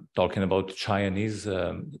 talking about Chinese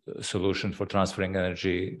solution for transferring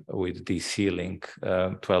energy with DC link,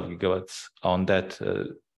 12 gigawatts on that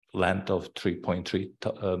length of 3.3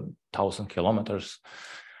 thousand kilometers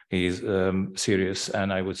is serious.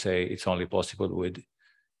 And I would say it's only possible with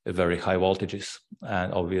very high voltages.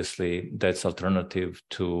 And obviously that's alternative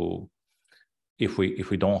to if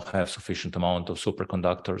we don't have sufficient amount of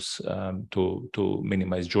superconductors to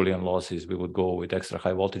minimize Julian losses, we would go with extra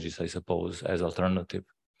high voltages, I suppose, as alternative.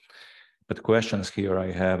 But questions here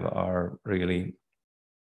I have are really,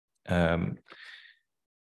 I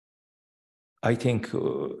think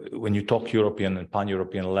when you talk European and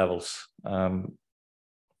pan-European levels,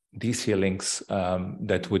 DC links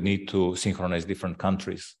that would need to synchronize different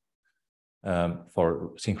countries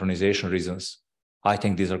for synchronization reasons, I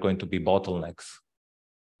think these are going to be bottlenecks,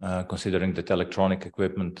 considering that electronic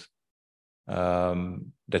equipment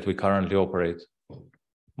that we currently operate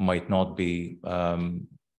might not be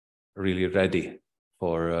really ready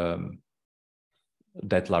for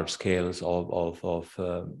that large scales of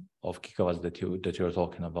gigawatts that you're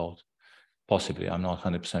talking about. Possibly, I'm not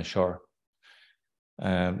 100% sure.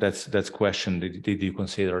 That's question. Did you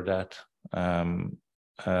consider that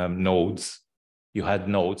nodes? You had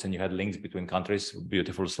nodes and you had links between countries.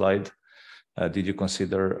 Beautiful slide. Did you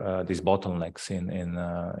consider these bottlenecks in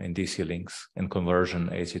DC links and conversion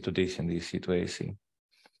AC to DC and DC to AC?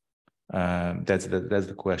 That's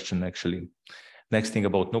the question actually. Next thing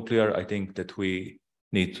about nuclear, I think that we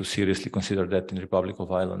need to seriously consider that in Republic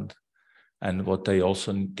of Ireland. And what I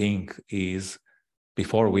also think is,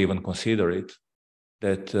 before we even consider it,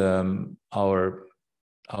 that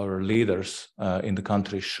our leaders in the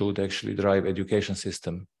country should actually drive education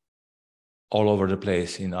system all over the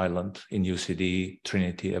place in Ireland, in UCD,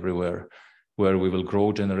 Trinity, everywhere, where we will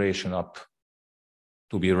grow generation up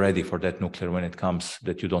to be ready for that nuclear when it comes,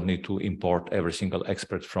 that you don't need to import every single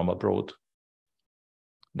expert from abroad.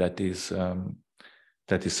 That is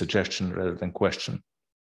suggestion rather than question.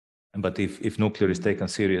 But if nuclear is taken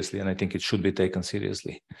seriously, and I think it should be taken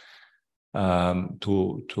seriously, that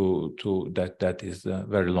is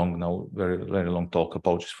very long now, very long talk.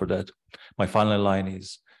 Apologies for that. My final line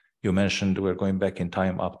is, you mentioned we're going back in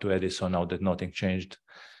time up to Edison now that nothing changed.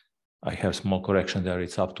 I have small correction there.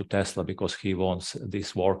 It's up to Tesla because he wants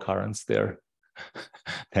these war currents there.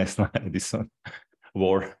 Tesla, Edison,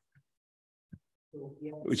 war,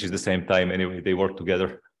 which is the same time anyway. They work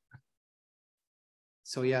together.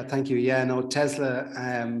 So yeah, thank you. Yeah, no, Tesla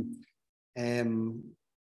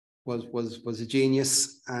was a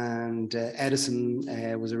genius, and Edison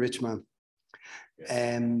was a rich man.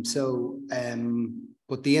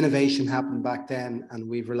 But the innovation happened back then, and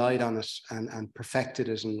we've relied on it and perfected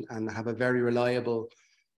it, and have a very reliable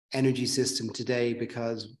energy system today,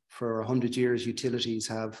 because for 100 years utilities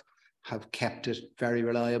have kept it very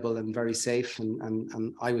reliable and very safe,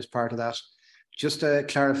 and I was part of that. Just a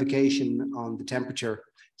clarification on the temperature.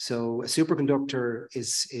 So a superconductor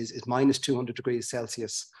is minus 200 degrees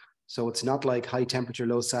Celsius. So it's not like high temperature,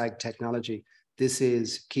 low sag technology. This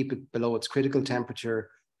is keep it below its critical temperature,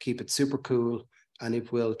 keep it super cool, and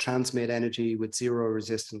it will transmit energy with zero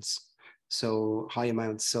resistance. So high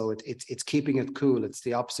amounts. So it's keeping it cool. It's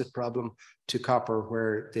the opposite problem to copper,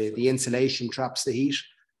 where the insulation traps the heat,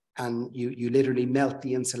 and you literally melt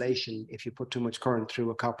the insulation if you put too much current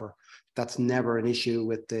through a copper. That's never an issue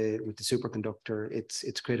with the superconductor.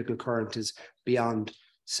 Its critical current is beyond.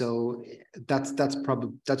 So that's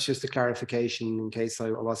just a clarification in case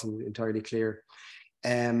I wasn't entirely clear.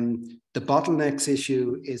 The bottlenecks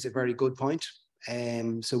issue is a very good point.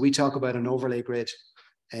 So we talk about an overlay grid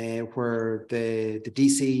where the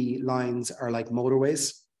DC lines are like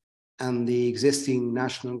motorways, and the existing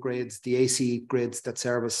national grids, the AC grids that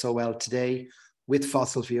serve us so well today with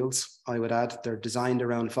fossil fuels, I would add, they're designed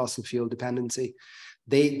around fossil fuel dependency.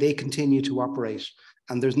 They continue to operate,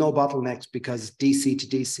 and there's no bottlenecks because DC to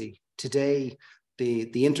DC. Today,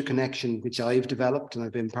 the interconnection which I've developed, and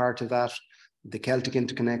I've been part of that, the Celtic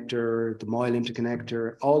interconnector, the Moyle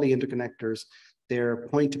interconnector, all the interconnectors, they're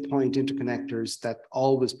point-to-point interconnectors that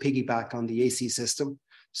always piggyback on the AC system.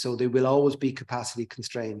 So they will always be capacity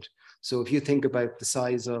constrained. So if you think about the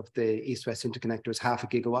size of the East-West interconnector is 0.5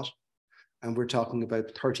 gigawatt, and we're talking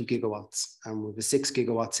about 30 gigawatts, and with a 6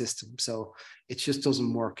 gigawatt system. So it just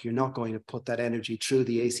doesn't work. You're not going to put that energy through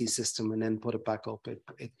the AC system and then put it back up.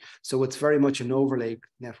 So it's very much an overlay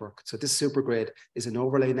network. So this Supergrid is an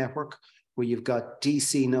overlay network where you've got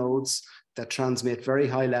DC nodes that transmit very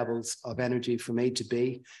high levels of energy from A to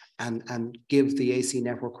B and give the AC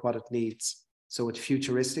network what it needs. So it's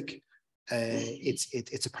futuristic.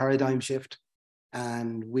 It's a paradigm shift,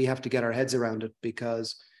 and we have to get our heads around it,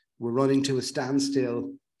 because we're running to a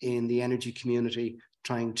standstill in the energy community,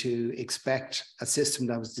 trying to expect a system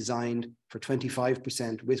that was designed for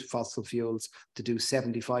 25% with fossil fuels to do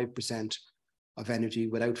 75% of energy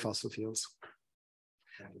without fossil fuels.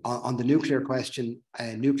 On the nuclear question,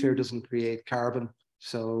 nuclear doesn't create carbon.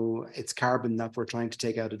 So it's carbon that we're trying to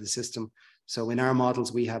take out of the system. So in our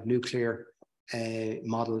models, we have nuclear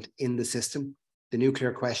modeled in the system. The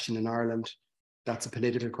nuclear question in Ireland, that's a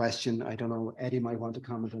political question. I don't know, Eddie might want to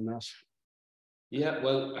comment on that. Yeah,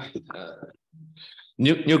 well,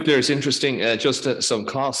 nuclear is interesting. Just some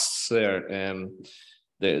costs there.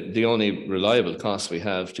 The only reliable costs we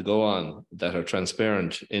have to go on that are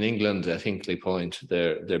transparent in England at Hinkley Point,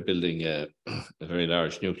 they're building a very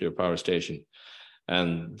large nuclear power station,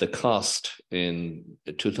 and the cost in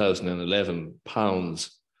 2011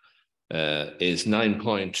 pounds is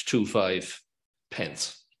 9.25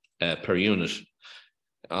 pence per unit.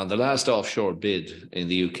 On the last offshore bid in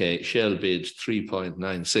the UK, Shell bid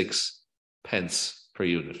 3.96 pence per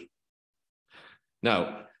unit.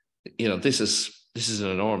 Now, you know, this is an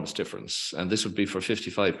enormous difference, and this would be for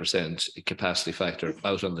 55% capacity factor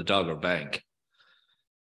out on the Dogger Bank.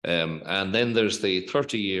 And then there's the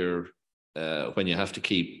 30-year when you have to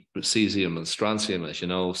keep cesium and strontium. As you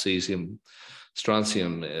know,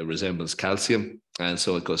 strontium resembles calcium, and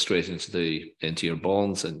so it goes straight into your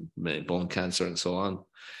bones and bone cancer and so on.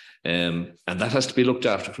 And that has to be looked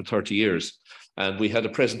after for 30 years. And we had a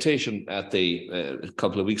presentation at a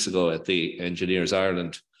couple of weeks ago at the Engineers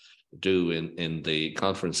Ireland in the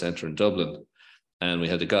conference centre in Dublin, and we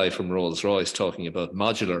had a guy from Rolls-Royce talking about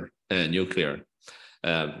modular nuclear.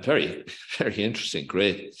 Very, very interesting,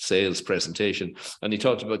 great sales presentation. And he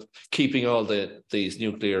talked about keeping all these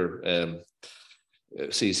nuclear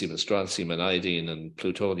cesium and strontium and iodine and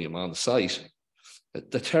plutonium on site.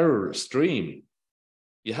 The terrorist dream.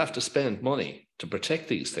 You have to spend money to protect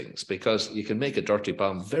these things, because you can make a dirty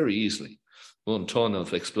bomb very easily. 1 ton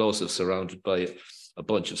of explosives surrounded by a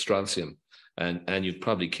bunch of strontium, and you've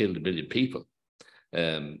probably killed 1 million people.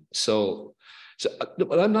 So So,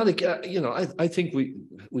 but I'm not, I think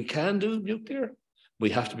we can do nuclear. We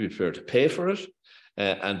have to be prepared to pay for it.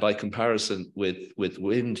 And by comparison with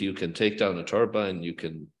wind, you can take down a turbine,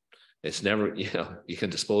 it's never, you can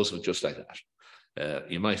dispose of it just like that.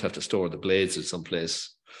 You might have to store the blades in some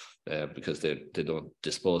place because they don't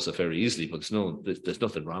dispose of very easily, but there's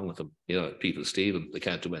nothing wrong with them. People steal them, they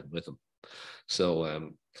can't do anything with them.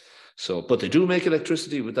 But they do make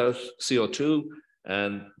electricity without CO2,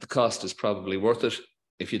 and the cost is probably worth it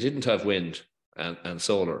if you didn't have wind and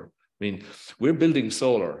solar. I mean, we're building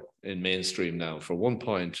solar in mainstream now for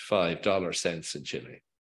 $1.5 cents in Chile,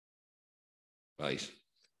 right?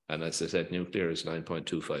 And as I said, nuclear is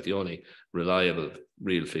 9.25, the only reliable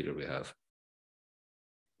real figure we have.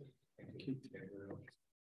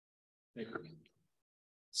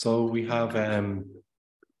 So we have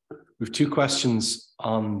two questions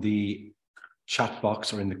on the chat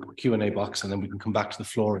box or in the Q&A box, and then we can come back to the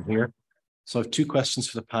floor here. So I have two questions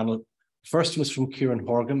for the panel. First one is from Kieran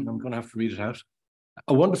Horgan. I'm going to have to read it out.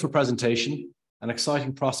 A wonderful presentation, an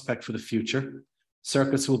exciting prospect for the future.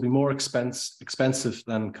 Circuits will be more expensive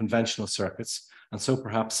than conventional circuits, and so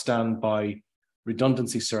perhaps standby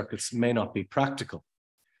redundancy circuits may not be practical.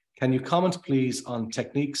 Can you comment, please, on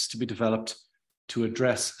techniques to be developed to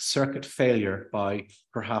address circuit failure by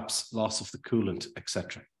perhaps loss of the coolant,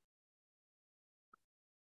 etc.?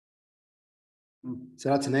 So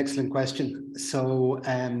that's an excellent question. So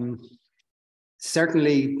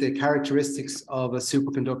certainly the characteristics of a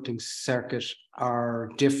superconducting circuit are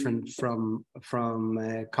different from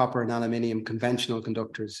copper and aluminium conventional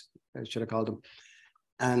conductors, should I call them.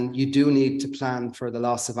 And you do need to plan for the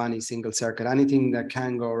loss of any single circuit. Anything that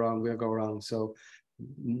can go wrong will go wrong. So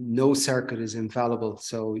no circuit is infallible.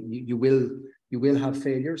 So you will have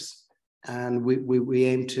failures, and we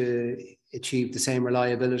aim to achieve the same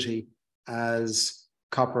reliability as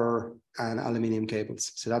copper and aluminium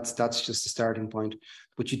cables. So that's just a starting point.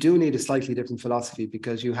 But you do need a slightly different philosophy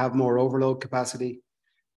because you have more overload capacity.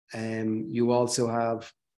 You also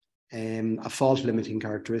have a fault limiting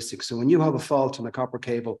characteristic. So when you have a fault on a copper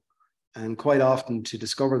cable, and quite often to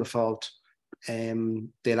discover the fault,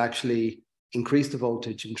 they'll actually increase the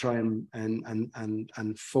voltage and try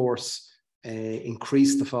and force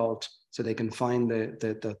increase the fault so they can find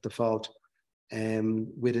the fault.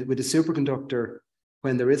 With a superconductor,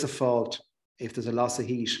 when there is a fault, if there's a loss of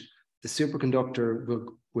heat, the superconductor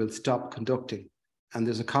will stop conducting, and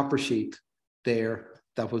there's a copper sheath there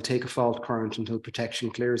that will take a fault current until protection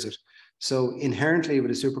clears it. So inherently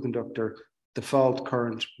with a superconductor, the fault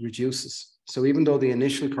current reduces. So even though the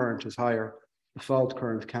initial current is higher, the fault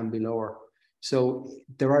current can be lower. So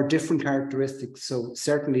there are different characteristics. So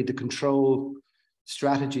certainly the control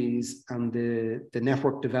strategies and the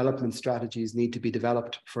network development strategies need to be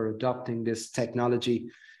developed for adopting this technology.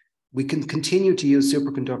 We can continue to use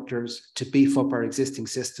superconductors to beef up our existing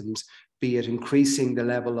systems, be it increasing the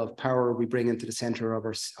level of power we bring into the center of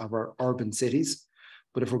our urban cities.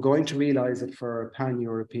 But if we're going to realize it for a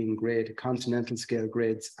pan-European grid, continental scale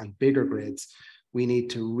grids and bigger grids, we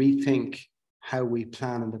need to rethink how we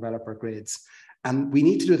plan and develop our grids. And we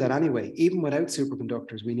need to do that anyway. Even without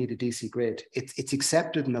superconductors, we need a DC grid. It's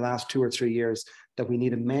accepted in the last 2 or 3 years that we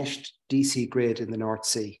need a meshed DC grid in the North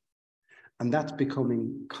Sea. And that's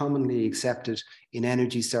becoming commonly accepted in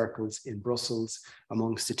energy circles in Brussels,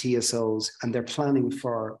 amongst the TSOs, and they're planning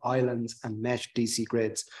for islands and meshed DC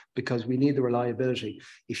grids because we need the reliability.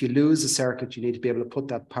 If you lose a circuit, you need to be able to put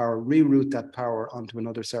that power, reroute that power onto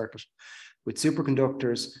another circuit. With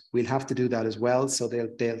superconductors, we'll have to do that as well. So they'll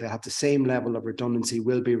have the same level of redundancy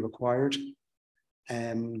will be required.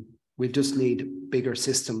 We'll just need bigger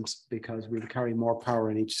systems because we'll carry more power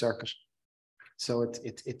in each circuit. So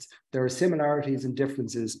there are similarities and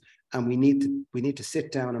differences, and we need to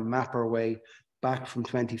sit down and map our way back from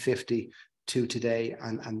 2050 to today.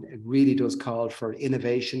 And it really does call for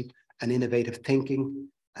innovation and innovative thinking.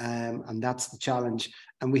 And that's the challenge.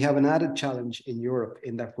 And we have an added challenge in Europe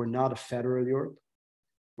in that we're not a federal Europe.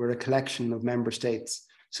 We're a collection of member states.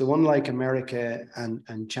 So unlike America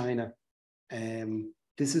and China,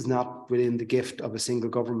 this is not within the gift of a single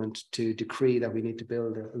government to decree that we need to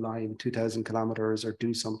build a line 2,000 kilometers or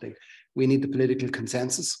do something. We need the political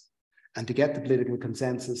consensus. And to get the political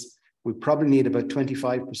consensus, we probably need about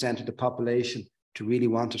 25% of the population to really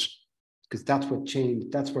want it, because that's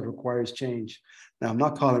what requires change. Now, I'm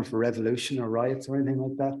not calling for revolution or riots or anything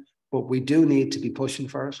like that, but we do need to be pushing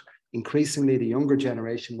for it. Increasingly, the younger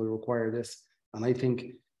generation will require this. And I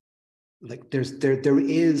think like there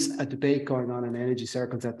is a debate going on in energy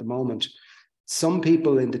circles at the moment. Some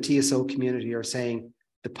people in the TSO community are saying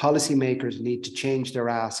the policymakers need to change their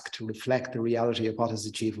ask to reflect the reality of what is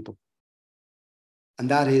achievable. And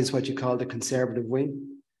that is what you call the conservative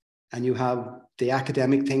wing. And you have the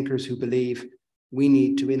academic thinkers who believe we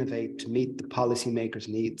need to innovate to meet the policymakers'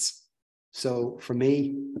 needs. So for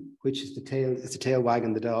me, which is it's the tail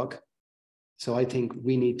wagging the dog. So I think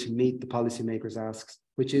we need to meet the policymakers' asks,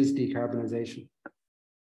 which is decarbonisation.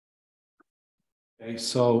 Okay,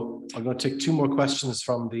 so I'm going to take 2 more questions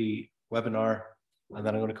from the webinar, and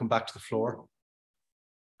then I'm going to come back to the floor.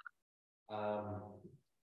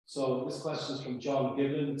 So this question is from John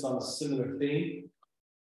Giblin. It's on a similar theme.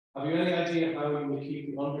 Have you any idea how you will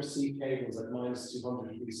keep the undersea cables at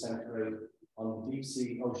 -200 degrees centigrade on the deep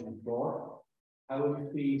sea ocean floor? How will you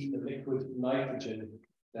feed the liquid nitrogen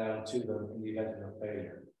down to them in the event of a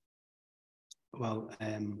failure? Well,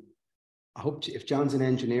 I hope if John's an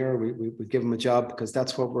engineer, we give him a job, because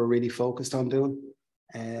that's what we're really focused on doing.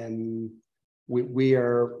 We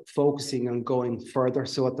are focusing on going further.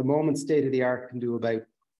 So at the moment, state of the art can do about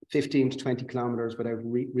 15 to 20 kilometers without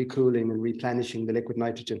recooling and replenishing the liquid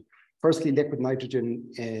nitrogen. Firstly, liquid nitrogen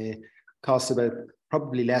costs about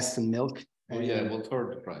probably less than milk. Oh yeah, 1/3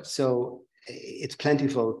 the price. So it's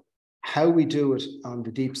plentiful. How we do it on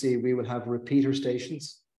the deep sea, we will have repeater stations,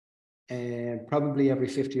 probably every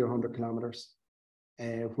 50 or 100 kilometers,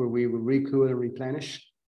 where we will recool and replenish.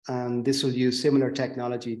 And this will use similar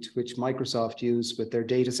technology to which Microsoft used with their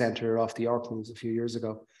data center off the Orkneys a few years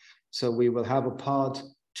ago. So we will have a pod,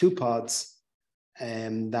 2 pods,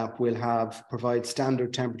 that will provide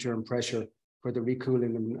standard temperature and pressure for the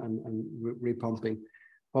recooling and repumping.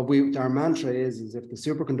 Our mantra is if the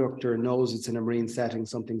superconductor knows it's in a marine setting,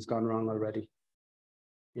 something's gone wrong already.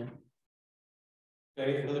 Yeah.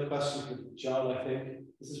 Okay, another question from John, I think.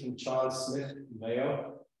 This is from Charles Smith from Mayo.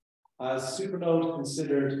 Has Supernode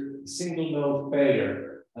considered single node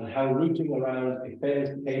failure and how routing around a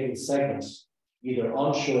failed cable segment, either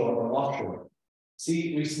onshore or offshore? See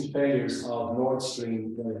recent failures of Nord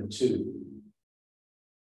Stream 1 and 2.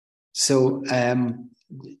 So,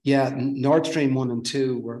 yeah, Nord Stream 1 and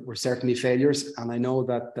 2 were certainly failures. And I know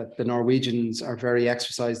that the Norwegians are very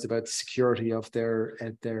exercised about the security of their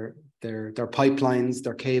pipelines,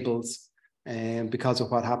 their cables, because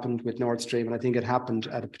of what happened with Nord Stream. And I think it happened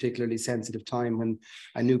at a particularly sensitive time when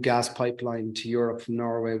a new gas pipeline to Europe from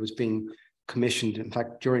Norway was being commissioned, in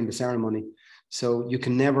fact, during the ceremony. So you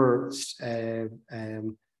can never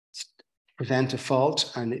prevent a fault,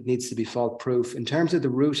 and it needs to be fault proof. In terms of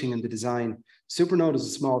the routing and the design, Supernode is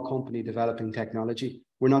a small company developing technology.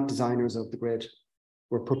 We're not designers of the grid.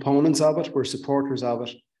 We're proponents of it. We're supporters of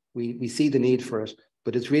it. We see the need for it,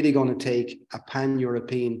 but it's really going to take a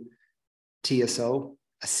pan-European TSO,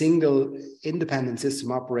 a single independent system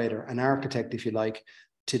operator, an architect, if you like,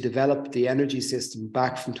 to develop the energy system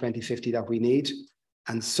back from 2050 that we need.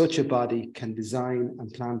 And such a body can design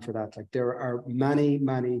and plan for that. Like, there are many,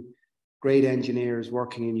 many great engineers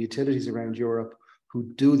working in utilities around Europe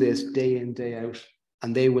who do this day in, day out,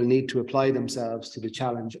 and they will need to apply themselves to the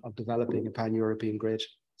challenge of developing a pan-European grid.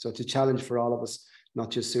 So it's a challenge for all of us, not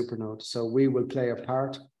just Supernode. So we will play a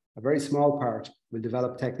part, a very small part. We'll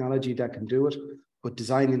develop technology that can do it, but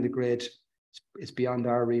designing the grid is beyond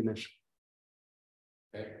our remit.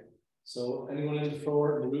 Okay. So anyone in the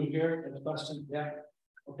floor in the room here? Any question? Yeah.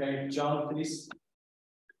 Okay, John, please.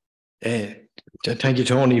 Thank you,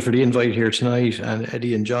 Tony, for the invite here tonight, and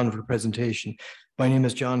Eddie and John for the presentation. My name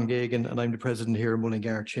is John Gagan, and I'm the president here in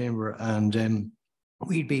Mullingar Chamber. And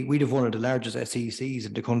we'd have one of the largest SECs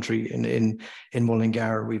in the country in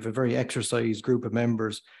Mullingar. We've a very exercised group of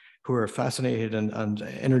members who are fascinated and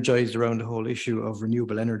energized around the whole issue of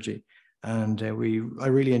renewable energy. And I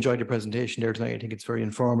really enjoyed the presentation there tonight. I think it's very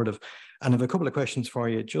informative. And I have a couple of questions for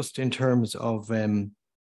you, just in terms of,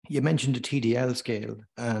 you mentioned the TDL scale,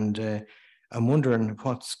 and I'm wondering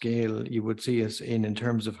what scale you would see us in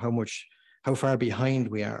terms of how far behind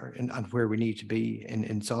we are and where we need to be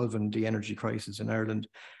in solving the energy crisis in Ireland,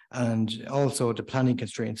 and also the planning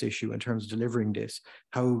constraints issue in terms of delivering this.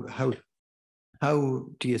 How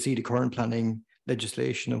do you see the current planning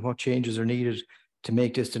legislation and what changes are needed to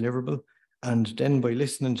make this deliverable? And then by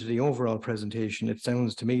listening to the overall presentation, it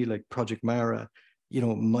sounds to me like Project Mara,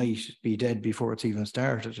 might be dead before it's even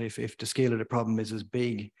started if the scale of the problem is as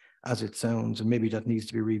big as it sounds, and maybe that needs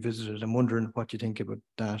to be revisited. I'm wondering what you think about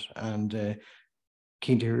that, and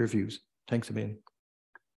keen to hear your views. Thanks a million.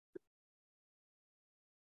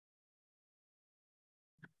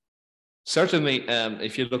 Certainly,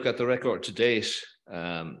 if you look at the record to date,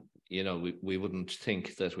 we wouldn't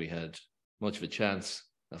think that we had much of a chance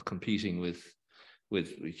of competing with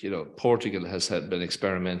Portugal has been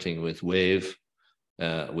experimenting with wave,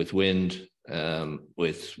 with wind,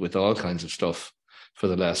 with all kinds of stuff for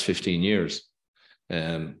the last 15 years.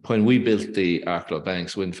 When we built the Arklow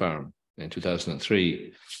Banks wind farm in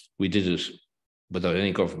 2003, we did it without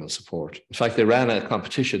any government support. In fact, they ran a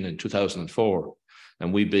competition in 2004,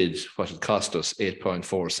 and we bid what it cost us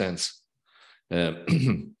 8.4 cents.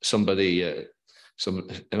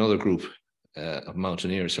 Another group of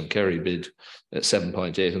mountaineers from Kerry bid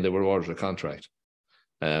 7.8, and they were awarded a contract.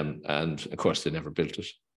 And of course, they never built it.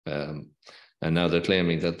 And now they're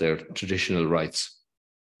claiming that they're traditional rights.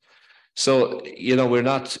 So, you know, we're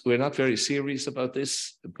not very serious about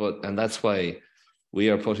this, and that's why we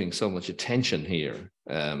are putting so much attention here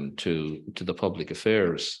to the public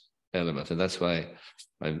affairs element, and that's why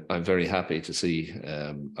I'm very happy to see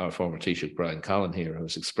our former Taoiseach Brian Cowan here, who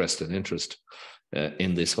has expressed an interest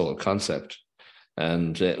in this whole concept.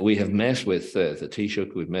 And we have met with the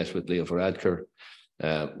Taoiseach, we've met with Leo Varadkar,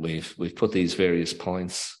 we've put these various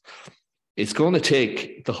points. It's going to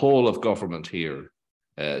take the whole of government here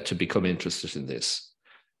to become interested in this.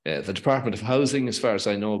 The Department of Housing, as far as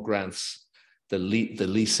I know, grants the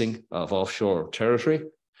leasing of offshore territory.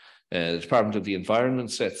 The Department of the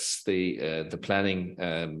Environment sets the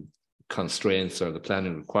planning constraints or the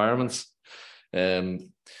planning requirements. The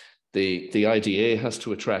IDA has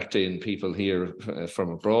to attract in people here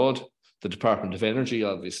from abroad. The Department of Energy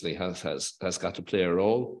obviously has got to play a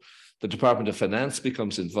role. The Department of Finance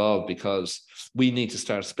becomes involved because we need to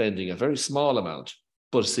start spending a very small amount,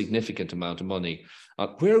 but a significant amount of money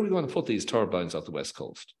on where are we going to put these turbines off the West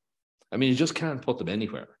Coast? I mean, you just can't put them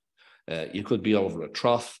anywhere. You could be over a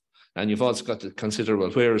trough, and you've also got to consider, well,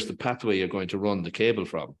 where is the pathway you're going to run the cable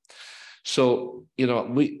from? So, you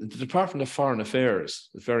know, the Department of Foreign Affairs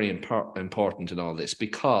is very important in all this,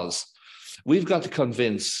 because we've got to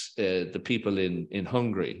convince the people in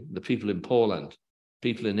Hungary, the people in Poland,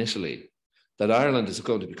 people in Italy, that Ireland is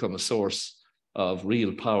going to become a source of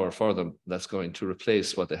real power for them that's going to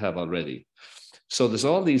replace what they have already. So there's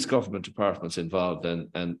all these government departments involved,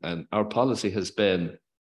 and our policy has been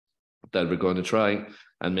that we're going to try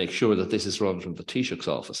and make sure that this is run from the Taoiseach's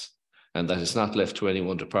office and that it's not left to any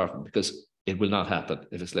one department, because it will not happen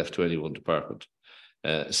if it's left to any one department.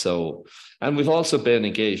 And we've also been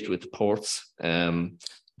engaged with the ports.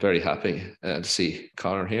 Very happy to see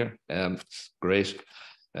Connor here. Great.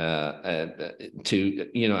 And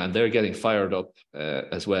they're getting fired up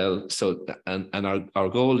as well. So, and our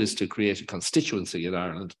goal is to create a constituency in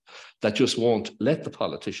Ireland that just won't let the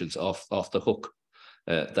politicians off the hook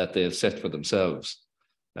that they've set for themselves.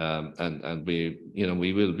 And we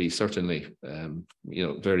will be certainly,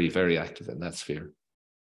 very, very active in that sphere.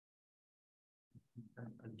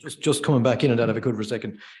 Just coming back in on that, if I could for a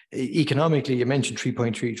second. Economically, you mentioned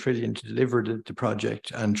 3.3 trillion to deliver the project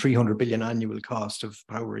and 300 billion annual cost of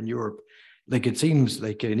power in Europe. Like, it seems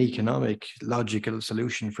like an economic, logical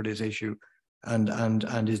solution for this issue. And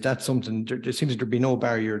is that something, there seems to be no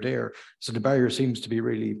barrier there. So the barrier seems to be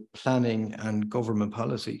really planning and government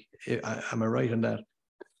policy. Am I right on that?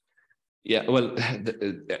 Yeah, well,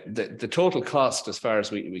 the total cost, as far as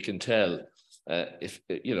we can tell,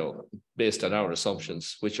 based on our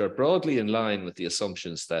assumptions, which are broadly in line with the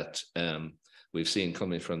assumptions that we've seen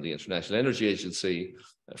coming from the International Energy Agency,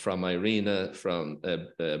 from IRENA, from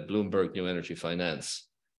Bloomberg New Energy Finance,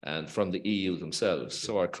 and from the EU themselves.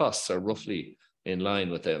 So our costs are roughly in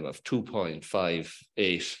line with them, of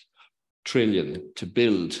 2.58 trillion to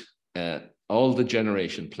build all the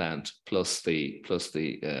generation plant plus the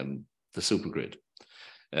Supergrid.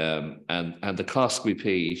 And the cost we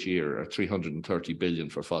pay each year are 330 billion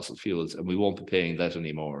for fossil fuels, and we won't be paying that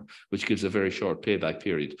anymore, which gives a very short payback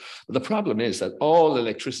period. But the problem is that all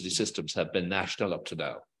electricity systems have been national up to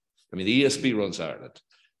now. I mean, the ESB runs Ireland,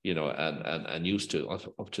 and used to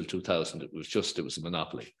up till 2000. It was a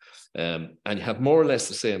monopoly. And you have more or less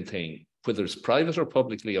the same thing, whether it's private or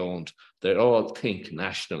publicly owned. They all think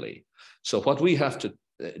nationally. So what we have to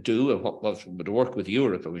do, and what would work with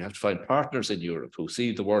Europe, and we have to find partners in Europe who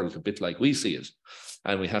see the world a bit like we see it,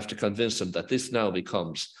 and we have to convince them that this now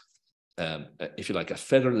becomes, if you like, a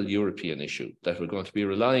federal European issue, that we're going to be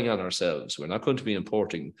relying on ourselves. We're not going to be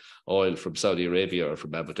importing oil from Saudi Arabia or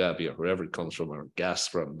from Abu Dhabi or wherever it comes from, or gas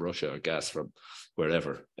from Russia or gas from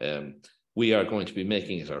wherever. We are going to be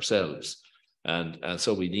making it ourselves. And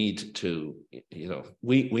so we need to,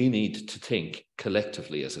 we need to think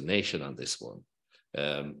collectively as a nation on this one.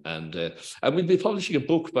 And we'll be publishing a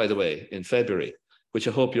book, by the way, in February, which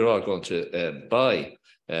I hope you're all going to buy,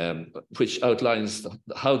 which outlines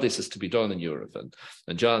how this is to be done in Europe.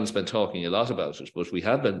 And John's been talking a lot about it, but we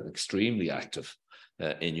have been extremely active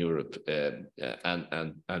in Europe,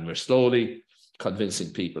 and we're slowly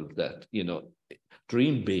convincing people that,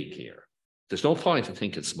 dream big here. There's no point in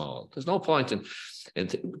thinking small. There's no point in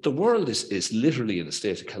the world is literally in a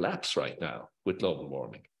state of collapse right now with global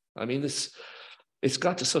warming. I mean, it's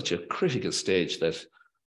got to such a critical stage that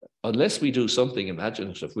unless we do something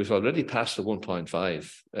imaginative, we've already passed the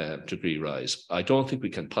 1.5 degree rise. I don't think we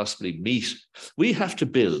can possibly meet. We have to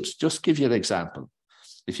build, just give you an example.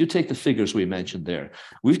 If you take the figures we mentioned there,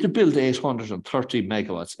 we have to build 830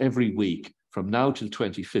 megawatts every week from now till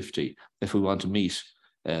 2050 if we want to meet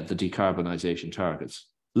the decarbonisation targets.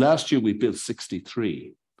 Last year we built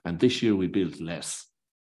 63, and this year we built less.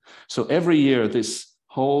 So every year this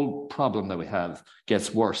whole problem that we have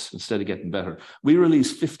gets worse instead of getting better. We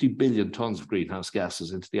released 50 billion tons of greenhouse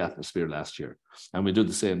gases into the atmosphere last year, and we do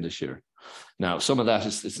the same this year. Now, some of that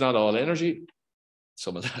it's not all energy.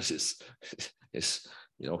 Some of that is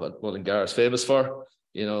you know, what Mullingar is famous for,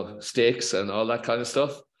 you know, steaks and all that kind of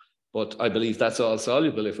stuff. But I believe that's all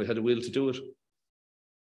soluble if we had a will to do it.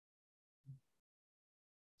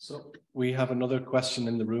 So we have another question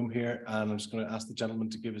in the room here, and I'm just going to ask the gentleman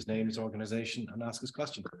to give his name, his organisation, and ask his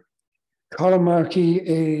question. Colin Markey,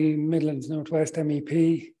 a Midlands Northwest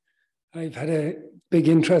MEP. I've had a big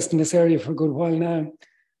interest in this area for a good while now.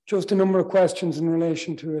 Just a number of questions in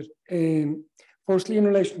relation to it. Firstly, in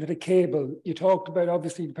relation to the cable, you talked about,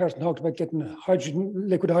 obviously, the person talked about getting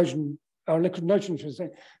liquid hydrogen, or liquid nitrogen, should I say,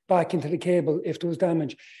 back into the cable if there was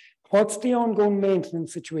damage. What's the ongoing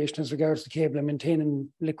maintenance situation as regards to cable and maintaining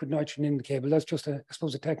liquid nitrogen in the cable? That's just, I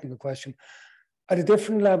suppose, a technical question. At a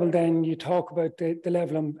different level, then, you talk about the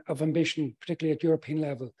level of ambition, particularly at European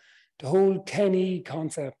level. The whole 10E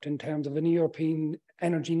concept in terms of an European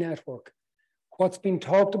energy network. What's been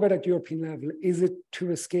talked about at European level, is it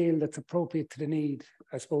to a scale that's appropriate to the need?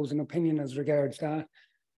 I suppose an opinion as regards that.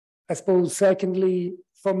 I suppose, secondly,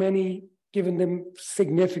 for many, given the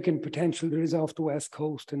significant potential there is off the West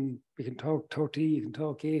Coast, and we can talk 30, you can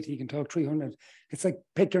talk 80, you can talk 300. It's like,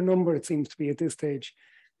 pick your number, it seems to be at this stage.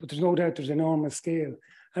 But there's no doubt there's enormous scale.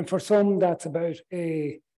 And for some, that's about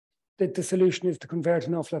the solution is to convert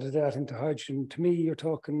an awful lot of that into hydrogen. To me, you're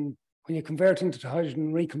talking, when you convert into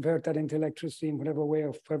hydrogen, reconvert that into electricity in whatever way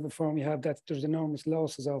or whatever form you have, that there's enormous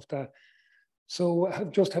losses off that. So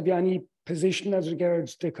have you any position as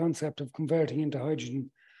regards the concept of converting into hydrogen?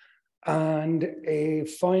 And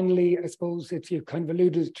finally, I suppose, if you kind of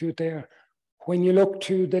alluded to it there, when you look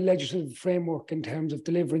to the legislative framework in terms of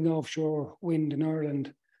delivering offshore wind in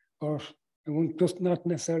Ireland, or just not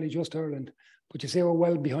necessarily just Ireland, but you say we're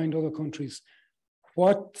well behind other countries.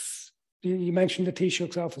 You mentioned the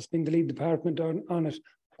Taoiseach's office being the lead department on it.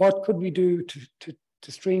 What could we do to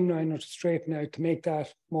streamline or to straighten out to make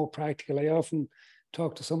that more practical? I often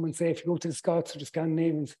talk to someone, say, if you go to the Scots or the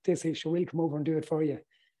Scandinavians, they say, sure, we'll come over and do it for you.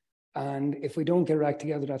 And if we don't get our act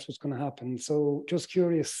together, that's what's going to happen. So just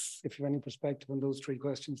curious if you have any perspective on those three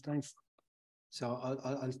questions. Thanks. So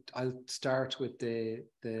I'll start with the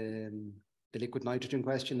liquid nitrogen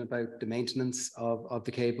question about the maintenance of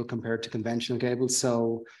the cable compared to conventional cables.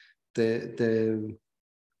 So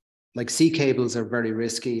like sea cables are very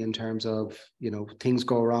risky in terms of, you know, things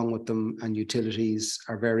go wrong with them, and utilities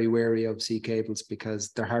are very wary of sea cables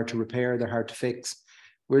because they're hard to repair, they're hard to fix.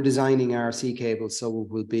 We're designing our sea cables so it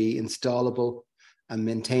will be installable and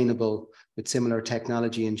maintainable with similar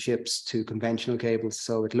technology in ships to conventional cables.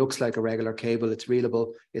 So it looks like a regular cable, it's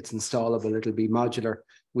reelable, it's installable, it'll be modular.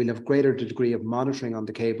 We'll have greater degree of monitoring on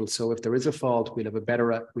the cable. So if there is a fault, we'll have a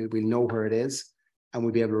better, we'll know where it is, and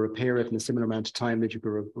we'll be able to repair it in a similar amount of time that you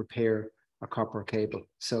could repair a copper cable.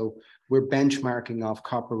 So we're benchmarking off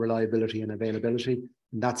copper reliability and availability.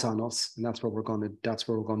 And that's on us, and that's what we're going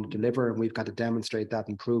to deliver, and we've got to demonstrate that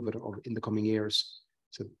and prove it in the coming years.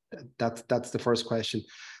 So that's the first question.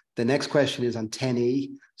 The next question is on 10E.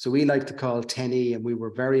 So we like to call 10E, and we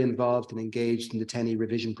were very involved and engaged in the 10E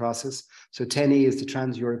revision process. So 10E is the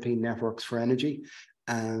Trans-European Networks for Energy,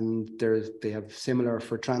 and they have similar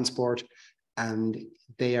for transport, and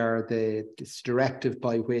they are this directive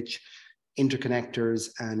by which interconnectors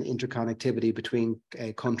and interconnectivity between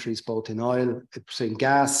countries, both in oil, so in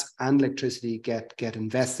gas and electricity, get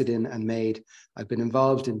invested in and made. I've been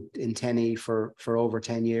involved in 10E for over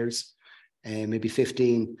 10 years, maybe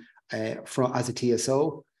 15 as a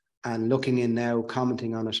TSO, and looking in now,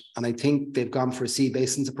 commenting on it. And I think they've gone for a sea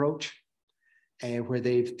basins approach, where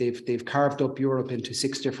they've carved up Europe into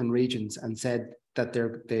 6 different regions and said that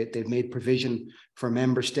they've made provision for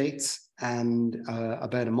member states. And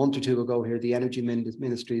about a month or two ago here, the energy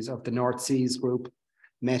ministries of the North Seas group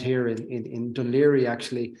met here in Dún Laoghaire,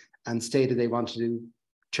 actually, and stated they wanted to do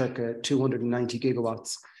circa 290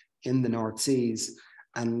 gigawatts in the North Seas.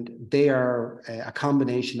 And they are a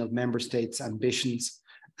combination of member states' ambitions,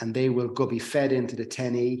 and they will be fed into the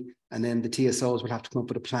 10E, and then the TSOs will have to come up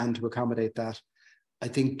with a plan to accommodate that. I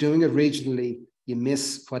think doing it regionally, you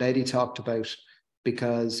miss what Eddie talked about,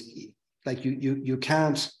 because like you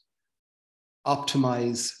can't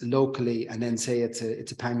optimize locally and then say it's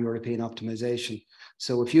a pan-European optimization.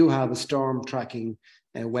 So if you have a storm tracking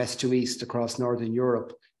west to east across Northern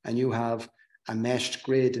Europe, and you have a meshed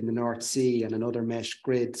grid in the North Sea and another meshed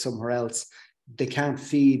grid somewhere else, they can't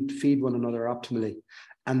feed one another optimally.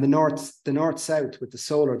 And the north-south with the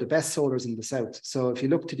solar, the best solar is in the south. So if you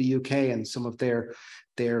look to the UK and some of their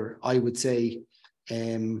I would say,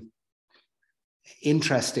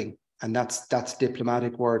 interesting, and that's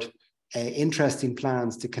diplomatic word, interesting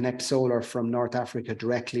plans to connect solar from North Africa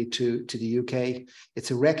directly to the UK.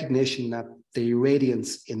 It's a recognition that the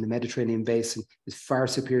irradiance in the Mediterranean basin is far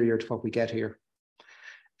superior to what we get here.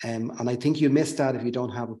 And I think you miss that if you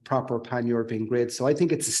don't have a proper pan-European grid. So I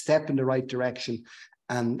think it's a step in the right direction.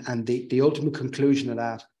 And the ultimate conclusion of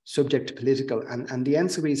that, subject to political, and the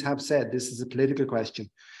NCWs have said this is a political question,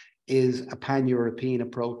 is a pan-European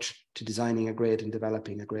approach to designing a grid and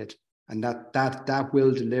developing a grid. And that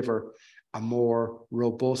will deliver a more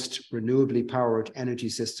robust, renewably powered energy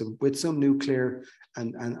system with some nuclear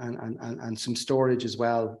and some storage as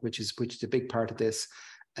well, which is a big part of this.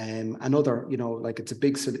 Another, like it's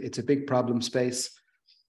a big problem space.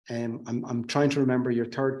 I'm trying to remember your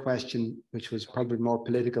third question, which was probably more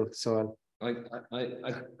political. So I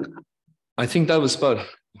think that was about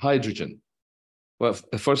hydrogen. Well,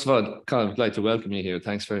 first of all, Colin, I'd like to welcome you here.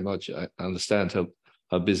 Thanks very much. I understand how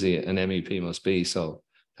busy an MEP must be. So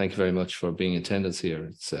thank you very much for being in attendance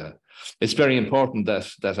here. It's very important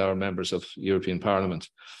that our members of European Parliament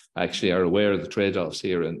actually are aware of the trade-offs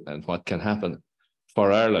here and what can happen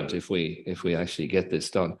for Ireland if we actually get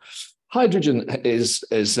this done. Hydrogen is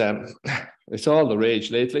it's all the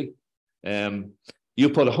rage lately. You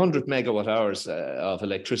put 100 megawatt hours of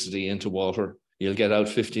electricity into water, you'll get out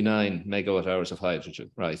 59 megawatt hours of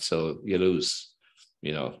hydrogen, right? So you lose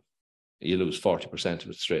 40% of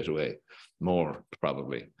it straight away, more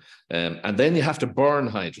probably. And then you have to burn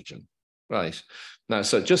hydrogen, right? Now,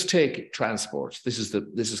 so just take transport. This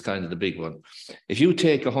is kind of the big one. If you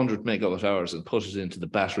take 100 megawatt hours and put it into the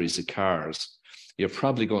batteries of cars, you're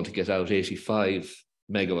probably going to get out 85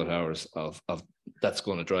 megawatt hours of that's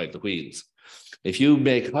going to drive the wheels. If you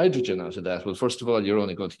make hydrogen out of that, well, first of all, you're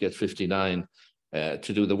only going to get 59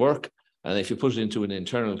 to do the work. And if you put it into an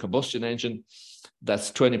internal combustion engine,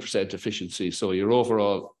 that's 20% efficiency. So your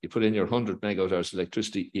overall, you put in your 100 megawatt hours of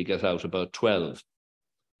electricity, you get out about 12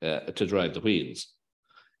 to drive the wheels.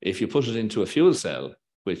 If you put it into a fuel cell,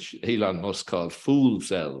 which Elon Musk called fool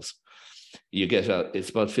cells, you get out, it's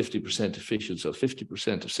about 50% efficient. So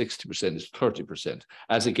 50% of 60% is 30%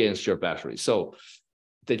 as against your battery. So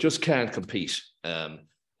they just can't compete.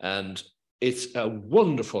 And it's a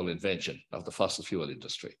wonderful invention of the fossil fuel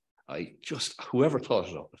industry. Whoever thought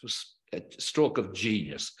it up, it was a stroke of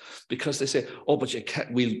genius, because they say, oh, but you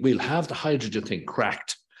can't, we'll have the hydrogen thing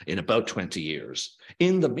cracked in about 20 years.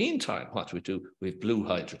 In the meantime, what do? We have blue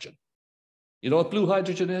hydrogen. You know what blue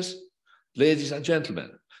hydrogen is? Ladies and gentlemen,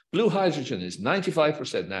 blue hydrogen is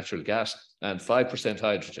 95% natural gas and 5%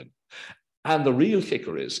 hydrogen. And the real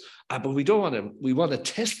kicker is, but we want to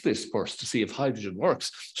test this first to see if hydrogen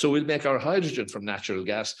works. So we'll make our hydrogen from natural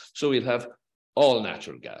gas. So we'll have all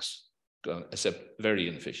natural gas, except very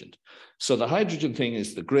inefficient. So the hydrogen thing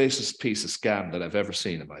is the greatest piece of scam that I've ever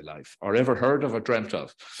seen in my life, or ever heard of or dreamt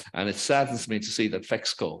of. And it saddens me to see that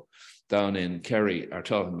Fexco down in Kerry are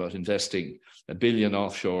talking about investing $1 billion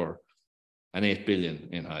offshore and 8 billion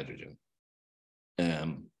in hydrogen.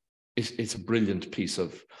 It's a brilliant piece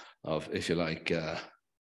of, if you like,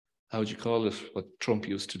 how would you call it? What Trump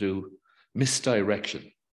used to do? Misdirection.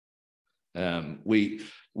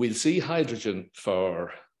 We'll see hydrogen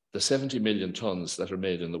for the 70 million tons that are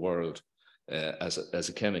made in the world as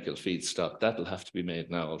a chemical feedstock. That'll have to be made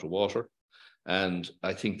now out of water. And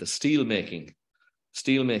I think the steel making,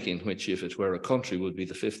 which if it were a country would be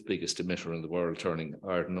the 5th biggest emitter in the world, turning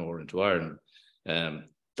iron ore into iron,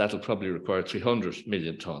 that'll probably require 300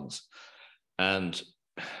 million tons. And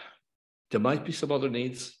there might be some other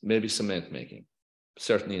needs, maybe cement making,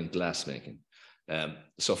 certainly in glass making.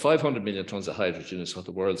 So 500 million tons of hydrogen is what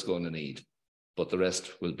the world's going to need, but the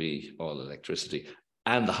rest will be all electricity.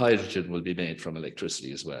 And the hydrogen will be made from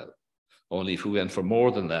electricity as well. Only if we went for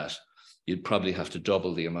more than that, you'd probably have to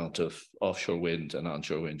double the amount of offshore wind and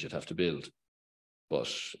onshore wind you'd have to build.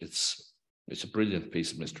 But it's a brilliant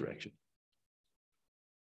piece of misdirection.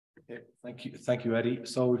 Okay, thank you, Eddie.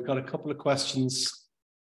 So we've got a couple of questions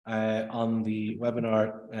on the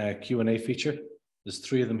webinar Q&A feature. There's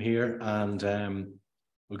 3 of them here, and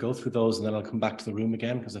We'll go through those and then I'll come back to the room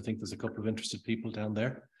again because I think there's a couple of interested people down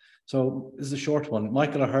there. So this is a short one.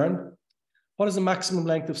 Michael Ahern, what is the maximum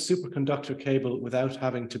length of superconductor cable without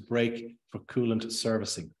having to break for coolant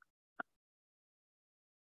servicing?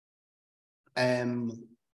 In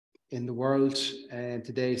the world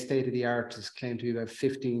today, state of the art is claimed to be about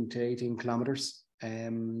 15 to 18 kilometers.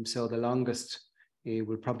 So the longest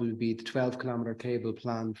would probably be the 12-kilometer cable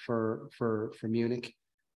plan for Munich.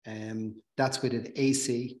 That's with an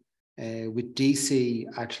AC. With DC,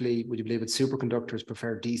 actually, would you believe it? Superconductors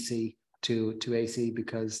prefer DC to AC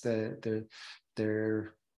because it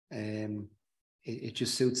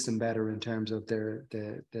just suits them better in terms of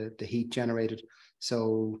the heat generated.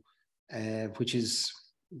 So, which is,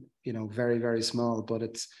 you know, very, very small, but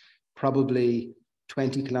it's probably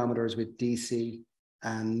 20 kilometers with DC,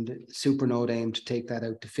 and Supernode aim to take that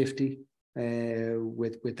out to 50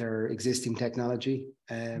 with their existing technology,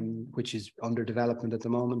 which is under development at the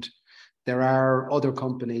moment. There are other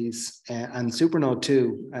companies, and Supernode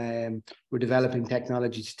too, we're developing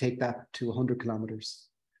technology to take that to 100 kilometers.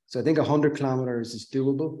 So I think 100 kilometers is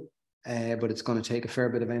doable, but it's going to take a fair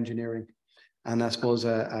bit of engineering. And I suppose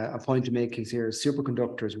a point to make is here,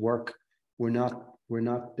 superconductors work.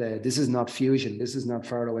 This is not fusion. This is not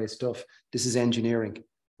far away stuff. This is engineering.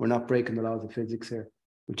 We're not breaking the laws of physics here.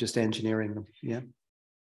 We're just engineering them. Yeah.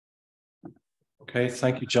 Okay,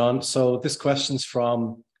 thank you, John. So this question's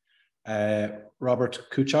from Robert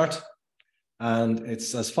Kuchart, and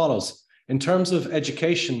it's as follows. In terms of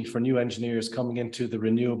education for new engineers coming into the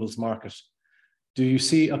renewables market, do you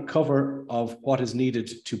see a cover of what is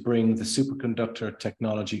needed to bring the superconductor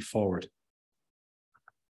technology forward?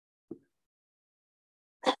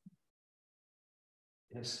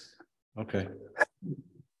 Yes. Okay.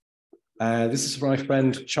 This is from my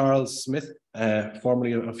friend Charles Smith,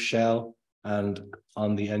 formerly of Shell and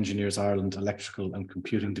on the Engineers Ireland Electrical and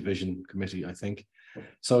Computing Division Committee, I think.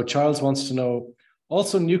 So Charles wants to know,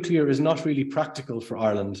 also nuclear is not really practical for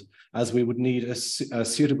Ireland, as we would need a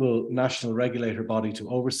suitable national regulator body to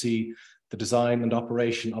oversee the design and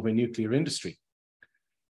operation of a nuclear industry.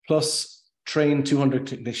 Plus, train 200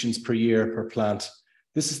 technicians per year per plant.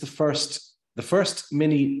 This is the first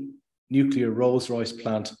mini nuclear Rolls-Royce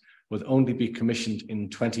plant will only be commissioned in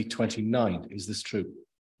 2029. Is this true?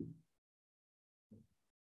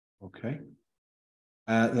 Okay.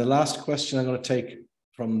 The last question I'm going to take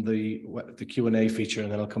from the Q&A feature, and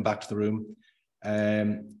then I'll come back to the room,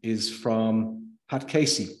 is from Pat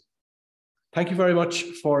Casey. Thank you very much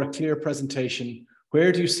for a clear presentation.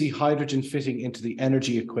 Where do you see hydrogen fitting into the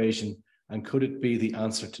energy equation, and could it be the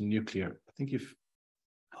answer to nuclear? I think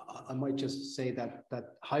I might just say that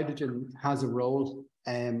hydrogen has a role,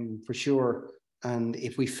 for sure. And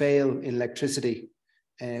if we fail in electricity,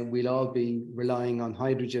 we'll all be relying on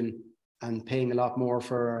hydrogen and paying a lot more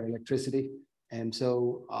for our electricity. And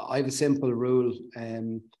so I have a simple rule.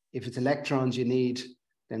 If it's electrons you need,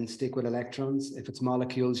 then stick with electrons. If it's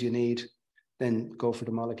molecules you need, then go for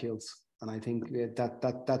the molecules. And I think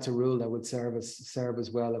that's a rule that would serve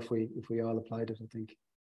as well if we all applied it, I think.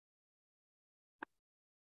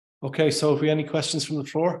 Okay, so have we any questions from the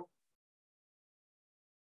floor?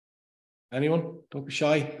 Anyone? Don't be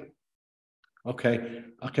shy. Okay,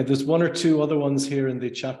 there's one or two other ones here in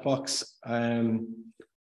the chat box.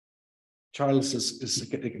 Charles is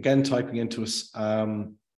again typing into us.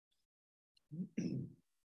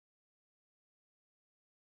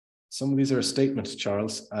 Some of these are a statement,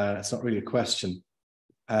 Charles. It's not really a question.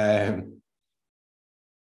 No,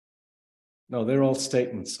 they're all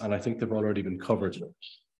statements, and I think they've already been covered.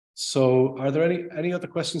 So are there any other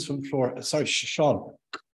questions from the floor? Sorry, Sean.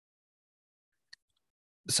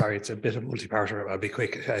 Sorry, it's a bit of multi-parter. I'll be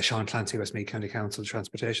quick. Sean Clancy, Westmeath County Council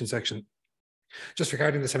Transportation Section. Just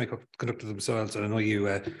regarding the semiconductors themselves, and I know you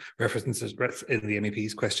referenced it in the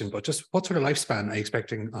MEP's question, but just what sort of lifespan are you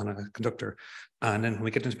expecting on a conductor? And then when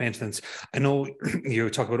we get into maintenance, I know you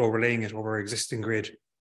talk about overlaying it over existing grid,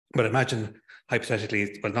 but imagine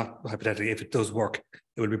hypothetically, well, not hypothetically, if it does work,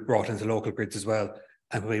 it will be brought into local grids as well.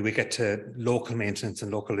 And when we get to local maintenance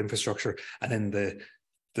and local infrastructure, and then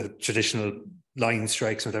the traditional line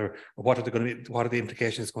strikes, or whatever, what are the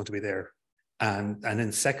implications going to be there? And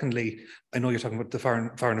then secondly, I know you're talking about the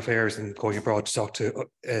foreign affairs and going abroad to talk to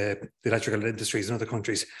the electrical industries in other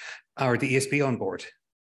countries. Are the ESB on board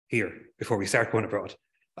here before we start going abroad?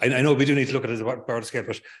 I know we do need to look at it at a broader scale,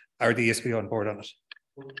 but are the ESB on board on it?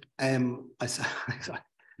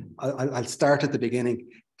 I'll start at the beginning.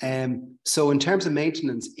 So in terms of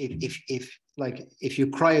maintenance, if you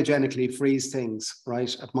cryogenically freeze things,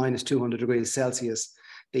 right, at minus 200 degrees Celsius,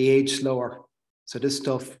 they age slower. So this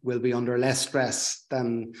stuff will be under less stress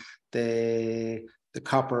than the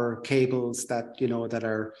copper cables that, that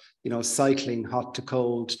are, cycling hot to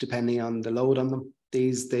cold, depending on the load on them.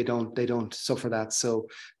 These, they don't suffer that. So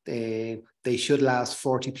they should last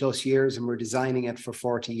 40 plus years, and we're designing it for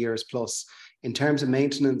 40 years plus. In terms of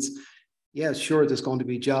maintenance, yeah, sure, there's going to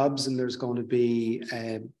be jobs, and there's going to be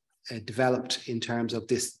developed in terms of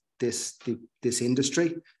this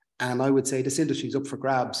industry. And I would say this industry is up for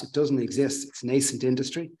grabs. It doesn't exist. It's a nascent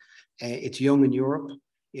industry. It's young in Europe.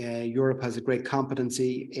 Europe has a great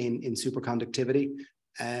competency in superconductivity.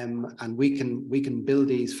 And we can build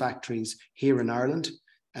these factories here in Ireland,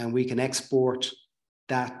 and we can export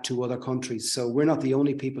that to other countries. So we're not the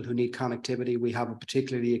only people who need connectivity. We have a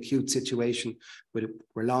particularly acute situation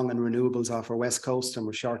we're long on renewables off our west coast, and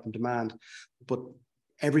we're short in demand. But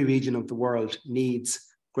every region of the world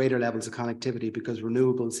needs greater levels of connectivity, because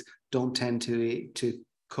renewables don't tend to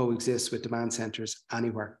coexist with demand centers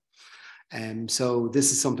anywhere. So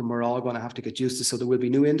this is something we're all going to have to get used to. So there will be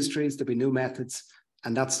new industries, there'll be new methods,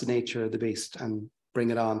 and that's the nature of the beast. And bring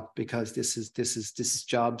it on, because this is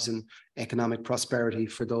jobs and economic prosperity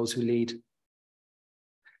for those who lead.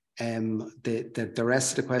 The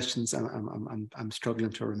rest of the questions I'm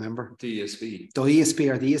struggling to remember. The ESB.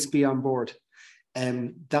 The ESB on board.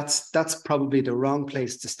 That's probably the wrong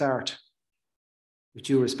place to start, with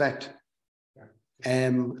due respect.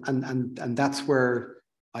 And that's where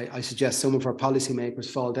I suggest some of our policymakers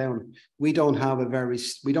fall down. We don't have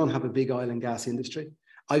a big oil and gas industry.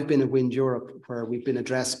 I've been at Wind Europe, where we've been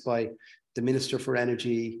addressed by the Minister for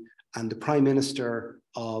Energy and the Prime Minister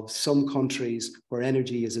of some countries where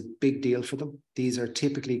energy is a big deal for them. These are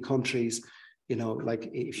typically countries, like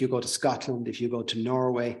if you go to Scotland, if you go to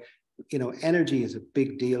Norway, energy is a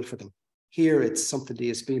big deal for them. Here, it's something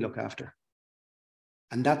the ESB look after.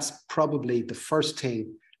 And that's probably the first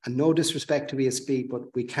thing. And no disrespect to ESB, but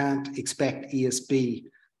we can't expect ESB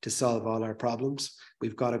to solve all our problems.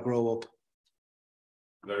 We've got to grow up.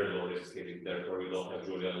 Very low risk, therefore you don't have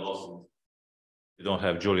Julian losses. You don't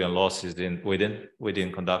have Julian losses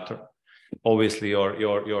within conductor. Obviously,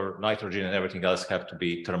 your nitrogen and everything else have to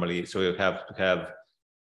be thermally. So you have to have.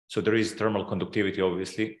 So there is thermal conductivity,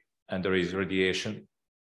 obviously, and there is radiation,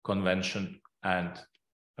 convention, and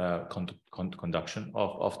conduction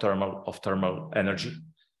of thermal energy.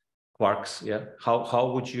 Quarks, yeah.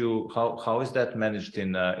 How is that managed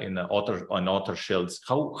on outer shields?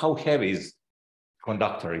 How heavy is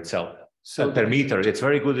conductor itself? So per meter, it's a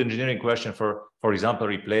very good engineering question for example,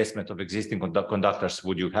 replacement of existing conductors.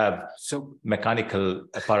 Would you have mechanical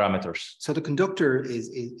parameters? So the conductor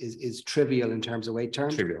is trivial in terms of weight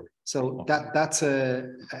terms. Trivial. So that's a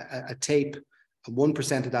tape.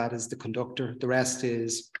 1% of that is the conductor. The rest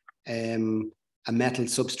is a metal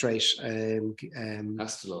substrate,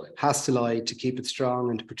 hastillide to keep it strong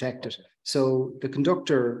and to protect it. So the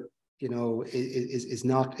conductor, is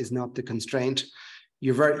not the constraint.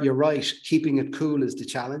 You're right. Keeping it cool is the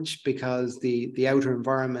challenge, because the outer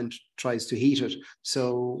environment tries to heat it.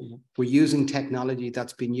 So we're using technology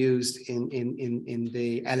that's been used in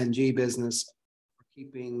the LNG business,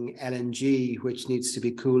 keeping LNG, which needs to be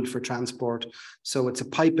cooled for transport. So it's a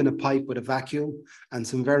pipe in a pipe with a vacuum and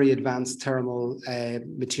some very advanced thermal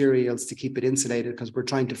materials to keep it insulated, because we're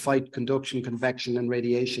trying to fight conduction, convection, and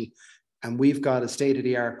radiation. And we've got a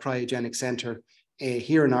state-of-the-art cryogenic centre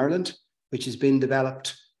here in Ireland, which has been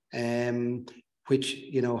developed, which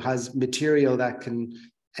has material that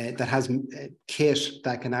has kit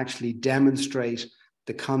that can actually demonstrate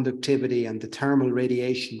the conductivity and the thermal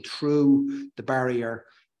radiation through the barrier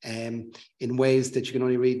in ways that you can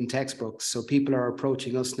only read in textbooks. So people are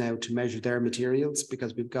approaching us now to measure their materials,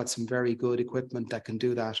 because we've got some very good equipment that can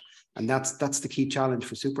do that. And that's the key challenge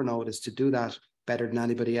for Supernode, is to do that better than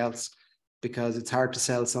anybody else, because it's hard to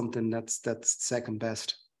sell something that's second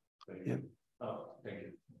best. Yeah. Oh, thank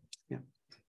you.